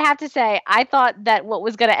feel, I have to say, I thought that what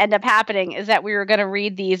was going to end up happening is that we were going to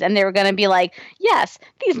read these and they were going to be like, yes,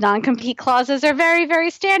 these non-compete clauses are very,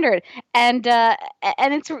 very standard, and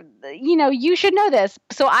it's, you should know this.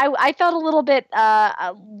 So I felt a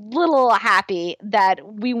little happy that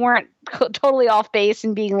we weren't totally off base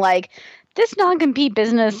and being like, this non-compete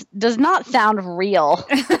business does not sound real.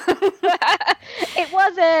 It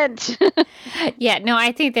wasn't. Yeah, no,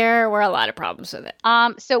 I think there were a lot of problems with it.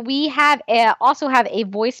 So we also have a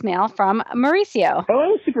voicemail from Mauricio.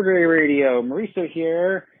 Hello, Super Great Radio. Mauricio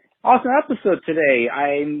here. Awesome episode today.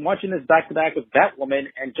 I'm watching this back-to-back with Batwoman,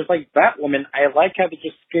 and just like Batwoman, I like how they're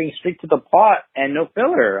just getting straight to the plot and no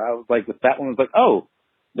filler. I was like, with Batwoman, I was like, oh,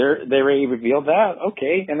 they already revealed that?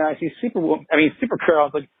 Okay. And then I see Supergirl, I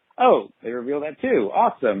was like, oh, they revealed that too.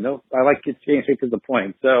 Awesome. No, I like it getting straight to the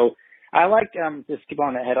point. So I like, just keep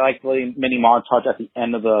on ahead. I like the mini montage at the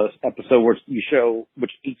end of the episode where you show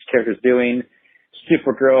which each character is doing.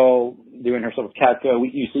 Supergirl doing herself with Catco.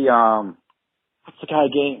 You see, what's the guy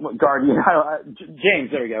game? Guardian.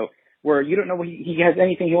 James, there we go. Where you don't know what he has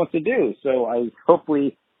anything he wants to do. So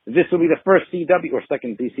hopefully this will be the first CW or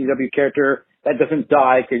second CW character that doesn't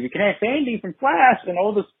die, because you can have Sandy from Flash and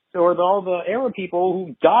all the Arrow people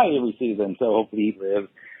who die every season. So hopefully he lives.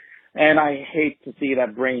 And I hate to see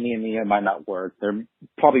that Brainy and Nia might not work. They're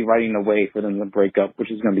probably writing a way for them to break up,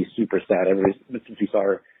 which is going to be super sad ever since we saw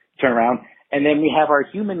her turn around. And then we have our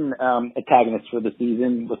human antagonist for the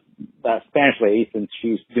season with that Spanish lady, since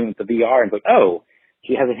she's doing the VR. And like, oh,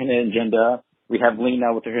 she has a hidden agenda. We have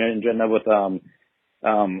Lena with her hidden agenda with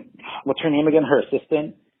what's her name again? Her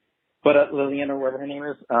assistant, but Lillian or whatever her name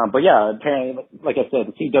is. But yeah, apparently, like I said,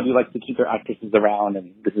 the CW likes to keep their actresses around,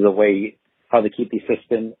 and this is a way how they keep the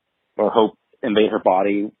assistant or Hope invade her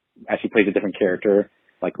body as she plays a different character,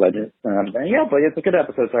 like Legend. And yeah, but it's a good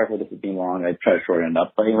episode. Sorry for this being long. I try to shorten it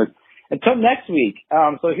up. But anyways, until next week.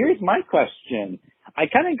 So here's my question. I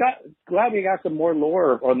kind of glad we got some more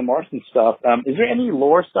lore on the Martian stuff. Is there any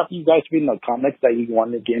lore stuff you guys read in the comics that you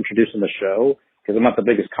wanted to get introduced in the show? Because I'm not the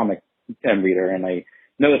biggest comic reader, and I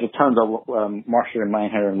know there's a tons of Martian and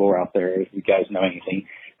Mindhunter and lore out there if you guys know anything.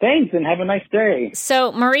 Thanks, and have a nice day.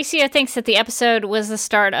 So Mauricio thinks that the episode was the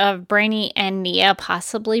start of Brainy and Nia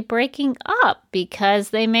possibly breaking up because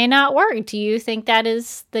they may not work. Do you think that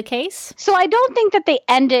is the case? So I don't think that they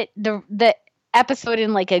ended the episode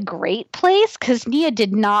in like a great place, because Nia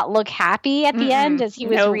did not look happy at the end as he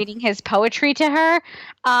was reading his poetry to her.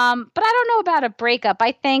 But I don't know about a breakup.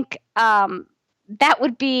 I think that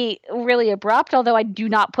would be really abrupt, although I do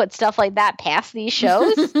not put stuff like that past these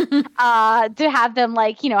shows. To have them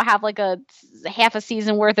have like a half a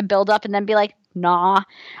season worth of build up and then be like, nah.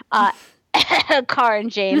 Car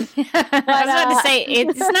and James. I was about to say,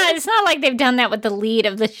 it's not like they've done that with the lead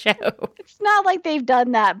of the show. It's not like they've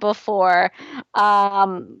done that before.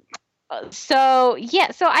 So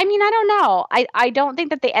I mean, I don't know. I don't think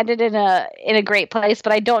that they ended in a great place,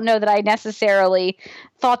 but I don't know that I necessarily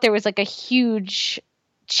thought there was like a huge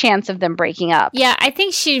chance of them breaking up. Yeah, I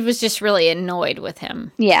think she was just really annoyed with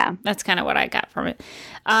him. Yeah. That's kind of what I got from it.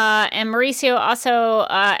 And Mauricio also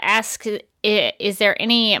asked, is there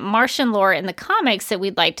any Martian lore in the comics that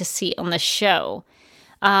we'd like to see on the show?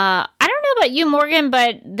 I don't know about you, Morgan,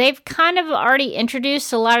 but they've kind of already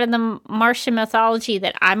introduced a lot of the Martian mythology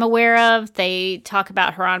that I'm aware of. They talk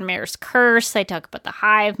about Haran Mer's curse. They talk about the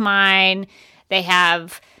hive mind. They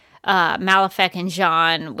have Malefic and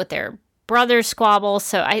Jean with their brothers squabble.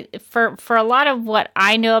 So for a lot of what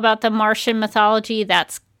I know about the Martian mythology,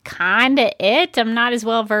 that's kind of it. I'm not as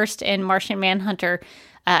well versed in Martian Manhunter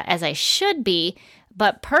as I should be.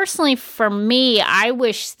 But personally, for me, I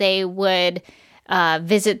wish they would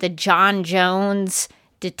visit the John Jones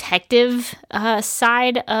detective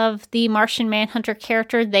side of the Martian Manhunter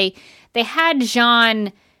character. They had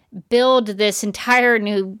Jean build this entire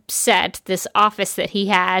new set, this office that he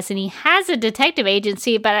has, and he has a detective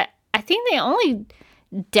agency, but I think they only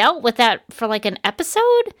dealt with that for like an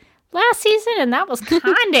episode last season, and that was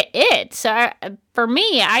kind of it. So for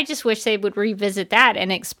me, I just wish they would revisit that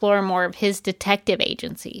and explore more of his detective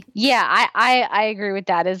agency. Yeah, I agree with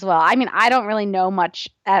that as well. I mean, I don't really know much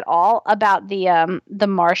at all about the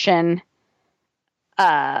Martian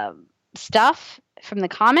stuff from the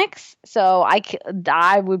comics, so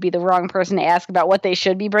I would be the wrong person to ask about what they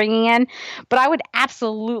should be bringing in. But I would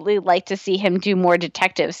absolutely like to see him do more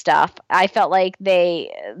detective stuff. I felt like they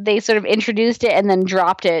sort of introduced it and then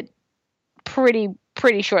dropped it pretty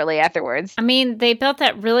shortly afterwards. I mean, they built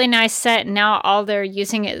that really nice set, and now all they're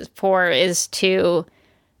using it for is to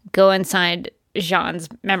go inside Jean's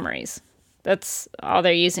memories. That's all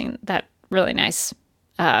they're using that really nice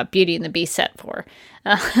Beauty and the Beast set for.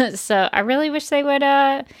 So I really wish they would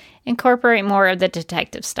incorporate more of the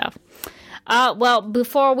detective stuff. Well,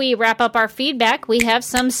 before we wrap up our feedback, we have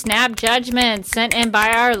some Snap Judgments sent in by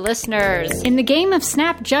our listeners. In the game of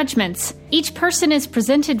Snap Judgments, each person is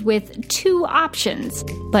presented with 2 options,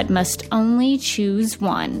 but must only choose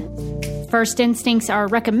one. First instincts are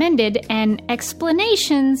recommended, and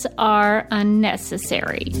explanations are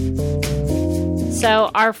unnecessary.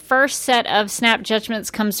 So our first set of Snap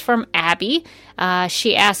Judgments comes from Abby.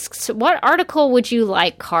 She asks, what article would you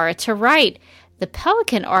like Kara to write? The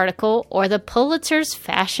Pelican article or the Pulitzer's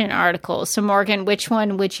fashion article? So Morgan, which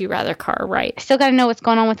one would you rather Kara write? I still got to know what's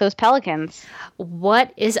going on with those pelicans.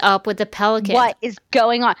 What is up with the pelican? What is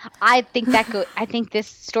going on? I think I think this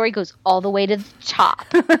story goes all the way to the top.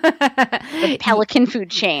 The pelican food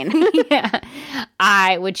chain. Yeah.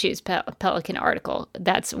 I would choose Pelican article.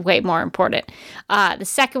 That's way more important. The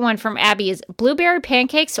second one from Abby is blueberry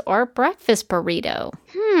pancakes or breakfast burrito?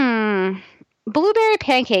 Blueberry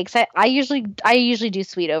pancakes. I usually do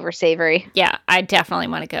sweet over savory. Yeah, I definitely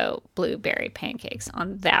want to go blueberry pancakes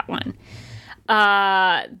on that one.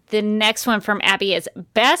 The next one from Abby is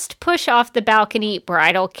best push off the balcony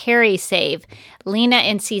bridal Carrie save, Lena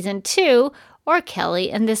in season 2 or Kelly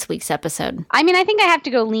in this week's episode. I mean, I think I have to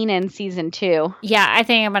go Lena in season 2. Yeah, I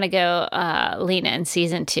think I'm going to go Lena in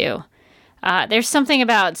season 2. There's something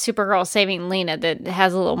about Supergirl saving Lena that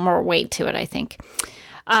has a little more weight to it, I think.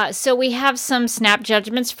 So we have some snap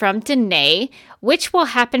judgments from Danae. Which will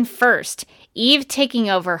happen first? Eve taking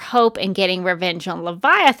over Hope and getting revenge on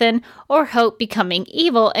Leviathan, or Hope becoming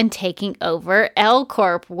evil and taking over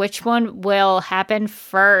L-Corp? Which one will happen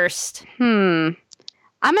first? I'm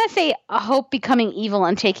going to say Hope becoming evil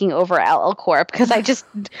and taking over L-Corp, because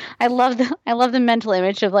I love the mental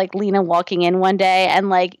image of like Lena walking in one day and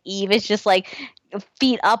like Eve is just like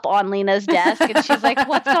feet up on Lena's desk and she's like,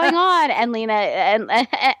 what's going on? And Lena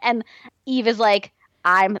and Eve is like,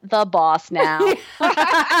 I'm the boss now.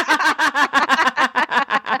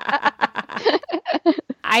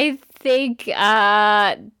 I think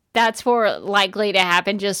that's more likely to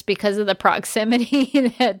happen just because of the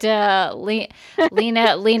proximity that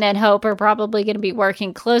Lena and Hope are probably going to be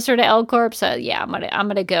working closer to L-Corp. So yeah, I'm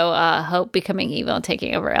gonna go Hope becoming evil and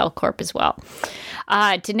taking over L-Corp as well.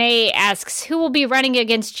 Danae asks, who will be running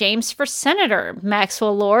against James for senator,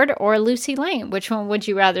 Maxwell Lord or Lucy Lane? Which one would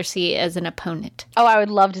you rather see as an opponent? Oh, I would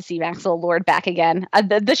love to see Maxwell Lord back again.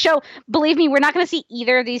 The show, believe me, we're not going to see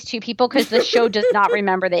either of these two people because the show does not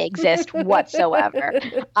remember they exist whatsoever.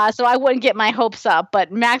 So I wouldn't get my hopes up,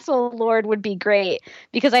 but Maxwell Lord would be great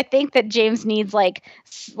because I think that James needs like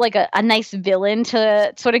a nice villain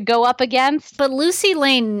to sort of go up against. But Lucy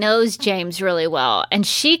Lane knows James really well, and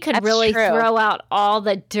she could That's really true. throw out all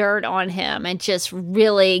the dirt on him and just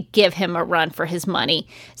really give him a run for his money.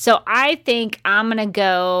 So I think I'm going to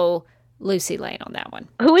go Lucy Lane on that one.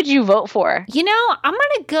 Who would you vote for? You know, I'm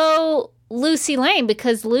going to go Lucy Lane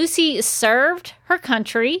because Lucy served her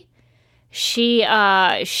country. She's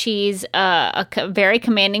a very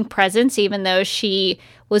commanding presence, even though she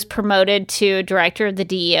was promoted to director of the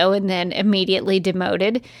DEO and then immediately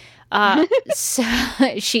demoted. So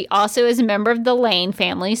she also is a member of the Lane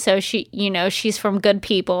family, so she's from good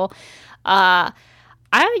people. I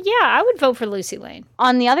would vote for Lucy Lane.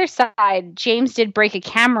 On the other side, James did break a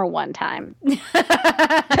camera one time,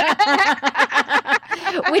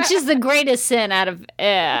 Which is the greatest sin out of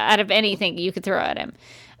anything you could throw at him.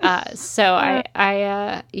 I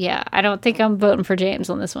don't think I'm voting for James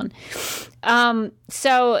on this one.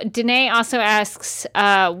 So Danae also asks,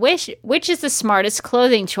 which is the smartest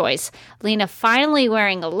clothing choice? Lena finally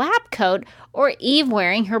wearing a lab coat or Eve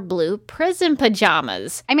wearing her blue prison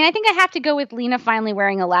pajamas? I mean, I think I have to go with Lena finally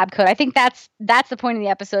wearing a lab coat. I think that's the point of the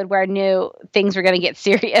episode where I knew things were going to get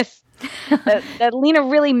serious. that Lena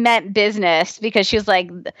really meant business because she was like,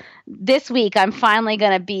 this week I'm finally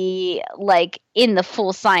going to be like in the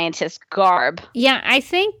full scientist garb. Yeah, I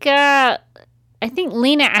think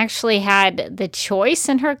Lena actually had the choice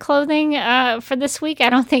in her clothing for this week. I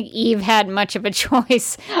don't think Eve had much of a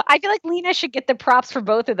choice. I feel like Lena should get the props for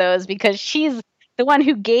both of those because she's the one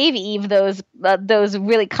who gave Eve those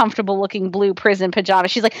really comfortable looking blue prison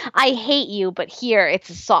pajamas. She's like, I hate you, but here it's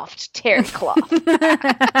a soft terry cloth.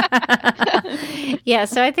 Yeah,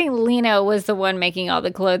 so I think Lena was the one making all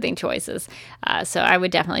the clothing choices. So I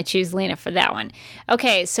would definitely choose Lena for that one.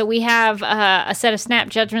 Okay, so we have a set of snap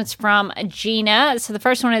judgments from Gina. So the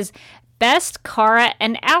first one is best Kara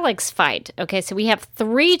and Alex fight. Okay, so we have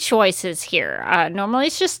 3 choices here. Normally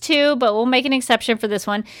it's just 2, but we'll make an exception for this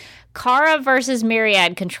one. Kara versus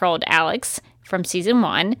Myriad controlled Alex from season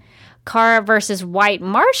 1. Kara versus White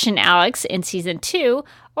Martian Alex in season 2.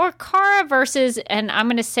 Or Kara versus, and I'm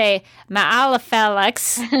going to say,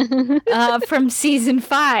 Ma'alefalex from season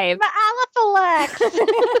 5. Ma'alefalex!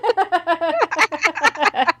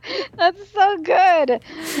 That's so good.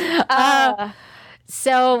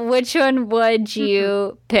 So which one would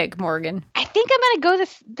you pick, Morgan? I think I'm going to go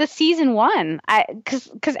the season 1.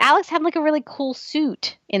 Because Alex had like a really cool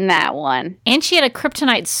suit in that one. And she had a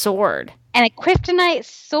kryptonite sword. And a kryptonite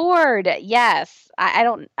sword. Yes. I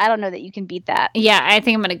don't know that you can beat that. Yeah, I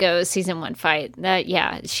think I'm going to go season 1 fight.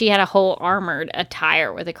 She had a whole armored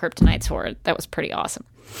attire with a kryptonite sword. That was pretty awesome.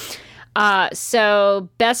 So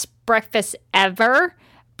best breakfast ever,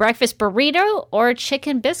 breakfast burrito or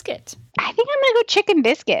chicken biscuit? I think I'm going to go chicken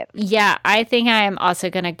biscuit. Yeah, I think I am also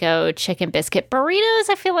going to go chicken biscuit. Burritos,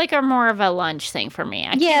 I feel like, are more of a lunch thing for me.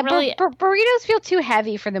 Burritos feel too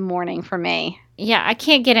heavy for the morning for me. Yeah, I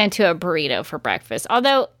can't get into a burrito for breakfast.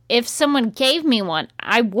 Although, if someone gave me one,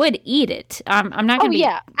 I would eat it. I'm not going to be.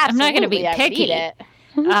 I'm not going to be picky.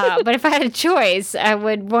 But if I had a choice, I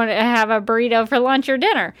would want to have a burrito for lunch or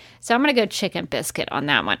dinner. So I'm going to go chicken biscuit on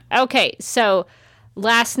that one. Okay, so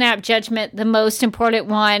last snap judgment, the most important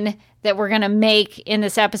one that we're going to make in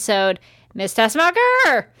this episode. Miss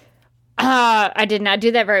Tessmacher! I did not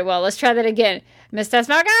do that very well. Let's try that again. Miss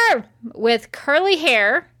Tessmacher with curly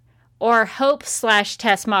hair or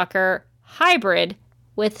Hope/Tessmacher hybrid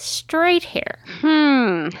with straight hair.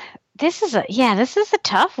 This is a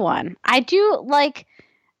tough one. I do like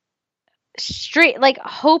straight, like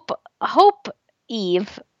Hope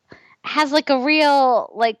Eve has like a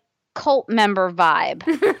real like cult member vibe.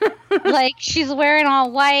 Like she's wearing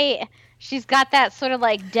all white. She's got that sort of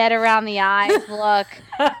like dead around the eyes look.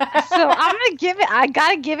 So I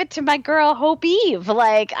gotta give it to my girl Hope Eve.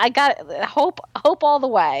 Like I got hope all the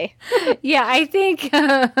way. Yeah, I think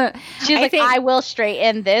I will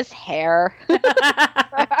straighten this hair.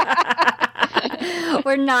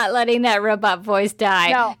 We're not letting that robot voice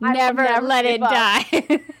die. No, never let it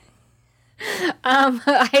die.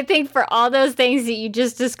 I think for all those things that you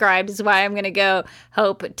just described is why I'm going to go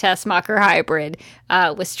Hope Tessmacher hybrid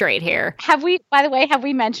with straight hair. By the way, have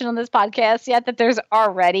we mentioned on this podcast yet that there's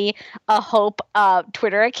already a Hope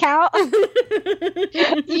Twitter account?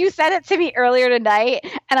 You said it to me earlier tonight,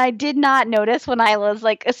 and I did not notice when I was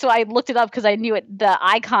like, so I looked it up because I knew the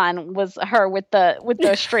icon was her with the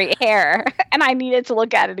straight hair, and I needed to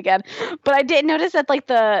look at it again. But I didn't notice that like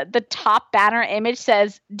the top banner image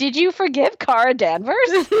says, "Did you forgive Cara Danvers?"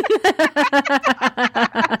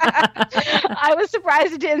 I was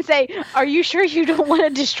surprised it didn't say, "Are you sure you don't want to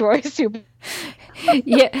destroy Super?"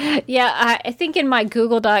 Yeah. I think in my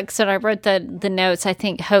Google Docs that I wrote the notes, I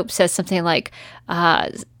think Hope says something like,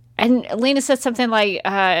 and Lena says something like,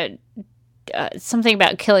 something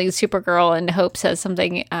about killing Supergirl, and Hope says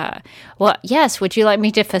something, well, yes, would you like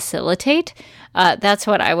me to facilitate? That's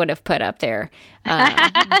what I would have put up there.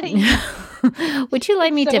 Would you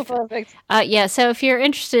like me to? Perfect. Yeah, so if you're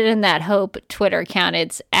interested in that Hope Twitter account,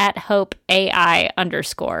 it's at HopeAI_.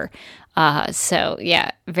 So yeah,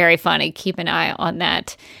 very funny. Keep an eye on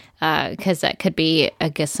that because that could be, I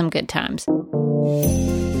guess, some good times.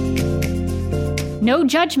 No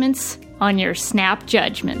judgments on your snap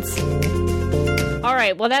judgments. All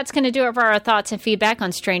right, well, that's going to do it for our thoughts and feedback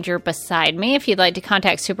on Stranger Beside Me. If you'd like to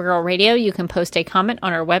contact Supergirl Radio, you can post a comment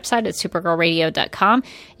on our website at supergirlradio.com.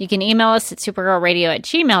 You can email us at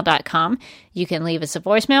supergirlradio@gmail.com. You can leave us a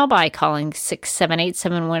voicemail by calling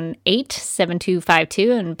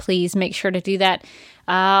 678-718-7252, and please make sure to do that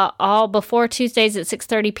all before Tuesdays at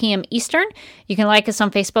 6:30 p.m. Eastern. You can like us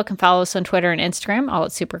on Facebook and follow us on Twitter and Instagram, all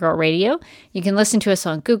at Supergirl Radio. You can listen to us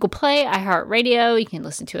on Google Play, iHeartRadio. You can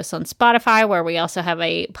listen to us on Spotify, where we also have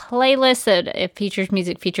a playlist that features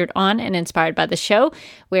music featured on and inspired by the show.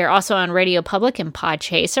 We are also on Radio Public and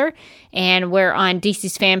Podchaser, and we're on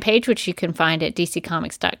DC's fan page, which you can find at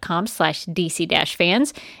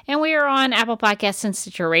dccomics.com/DC-fans. And we are on Apple Podcasts and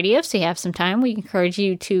Stitcher Radio, so you have some time. We encourage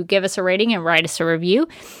you to give us a rating and write us a review.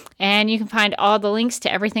 And you can find all the links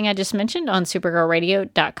to everything I just mentioned on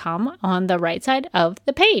supergirlradio.com on the right side of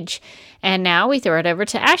the page. And now we throw it over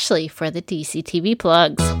to Ashley for the DC TV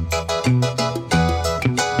plugs.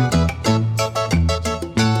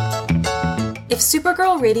 If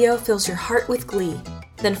Supergirl Radio fills your heart with glee,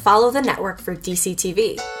 then follow the network for DC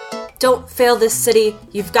TV. Don't fail this city,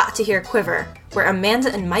 you've got to hear Quiver, where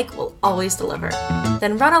Amanda and Mike will always deliver.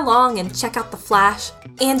 Then run along and check out The Flash.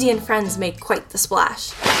 Andy and friends make quite the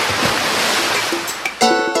splash.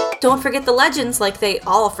 Don't forget the legends like they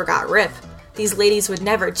all forgot Rip. These ladies would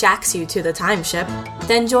never jax you to the time ship.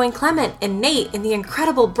 Then join Clement and Nate in The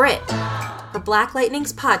Incredible Brit, for Black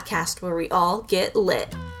Lightning's podcast where we all get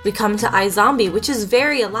lit. We come to iZombie, which is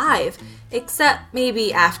very alive, except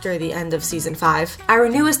maybe after the end of Season 5. Our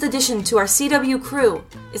newest addition to our CW crew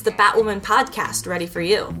is the Batwoman podcast ready for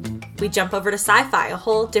you. We jump over to Sci-Fi, a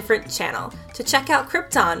whole different channel, to check out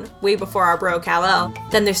Krypton, way before our bro Kal-El.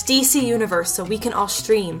 Then there's DC Universe, so we can all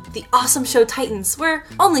stream the awesome show Titans, where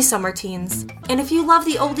only some are teens. And if you love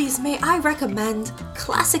the oldies, may I recommend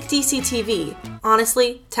classic DC TV.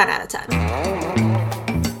 Honestly, 10 out of 10.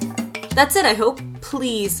 That's it, I hope.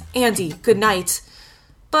 Please, Andy, good night.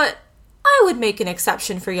 But I would make an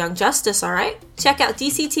exception for Young Justice, alright? Check out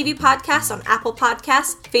DC TV Podcasts on Apple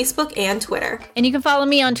Podcasts, Facebook, and Twitter. And you can follow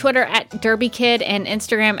me on Twitter at DerbyKid and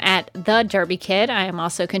Instagram at The Derby Kid. I am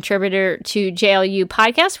also a contributor to JLU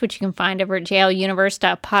Podcast, which you can find over at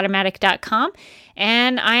jluniverse.podomatic.com.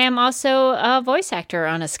 And I am also a voice actor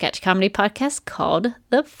on a sketch comedy podcast called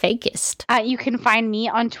The Fakest. You can find me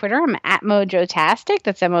on Twitter. I'm at Mojotastic.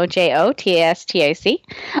 That's MOJOTASTIC.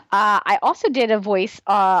 I also did a voice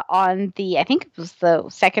on I think it was the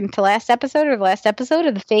second to last episode or the last episode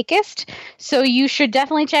of The Fakest. So you should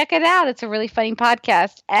definitely check it out. It's a really funny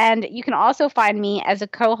podcast. And you can also find me as a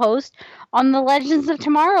co-host on the Legends of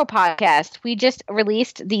Tomorrow podcast. We just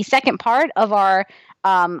released the second part of our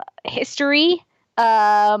history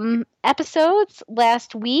episodes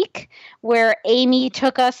last week, where Amy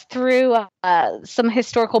took us through some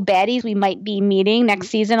historical baddies we might be meeting next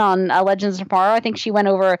season on Legends of Tomorrow. I think she went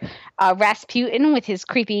over Rasputin with his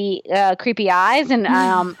creepy eyes and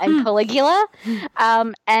Caligula.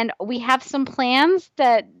 And we have some plans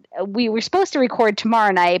that we were supposed to record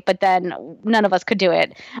tomorrow night, but then none of us could do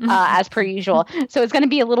it as per usual. So it's going to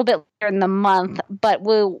be a little bit later in the month, but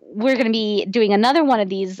we're going to be doing another one of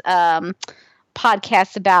these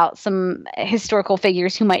podcasts about some historical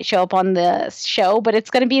figures who might show up on the show, but it's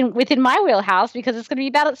going to be within my wheelhouse because it's going to be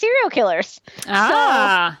about serial killers. So,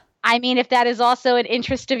 I mean, if that is also an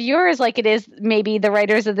interest of yours, like it is maybe the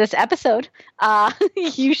writers of this episode,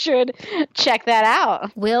 you should check that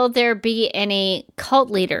out. Will there be any cult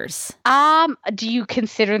leaders? Do you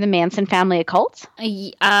consider the Manson family a cult?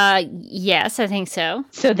 Yes, I think so.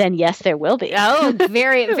 So then, yes, there will be. Oh,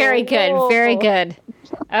 very, very good. Very good.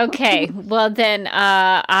 Okay. Well, then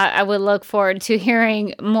I would look forward to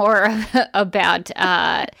hearing more about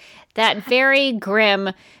that very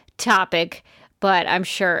grim topic. But I'm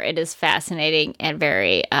sure it is fascinating and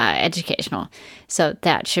very educational. So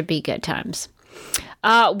that should be good times.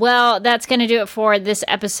 Well, that's going to do it for this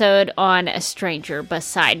episode on A Stranger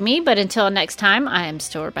Beside Me. But until next time, I am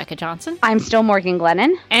still Rebecca Johnson. I'm still Morgan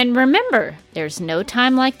Glennon. And remember, there's no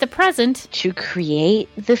time like the present to create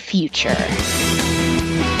the future.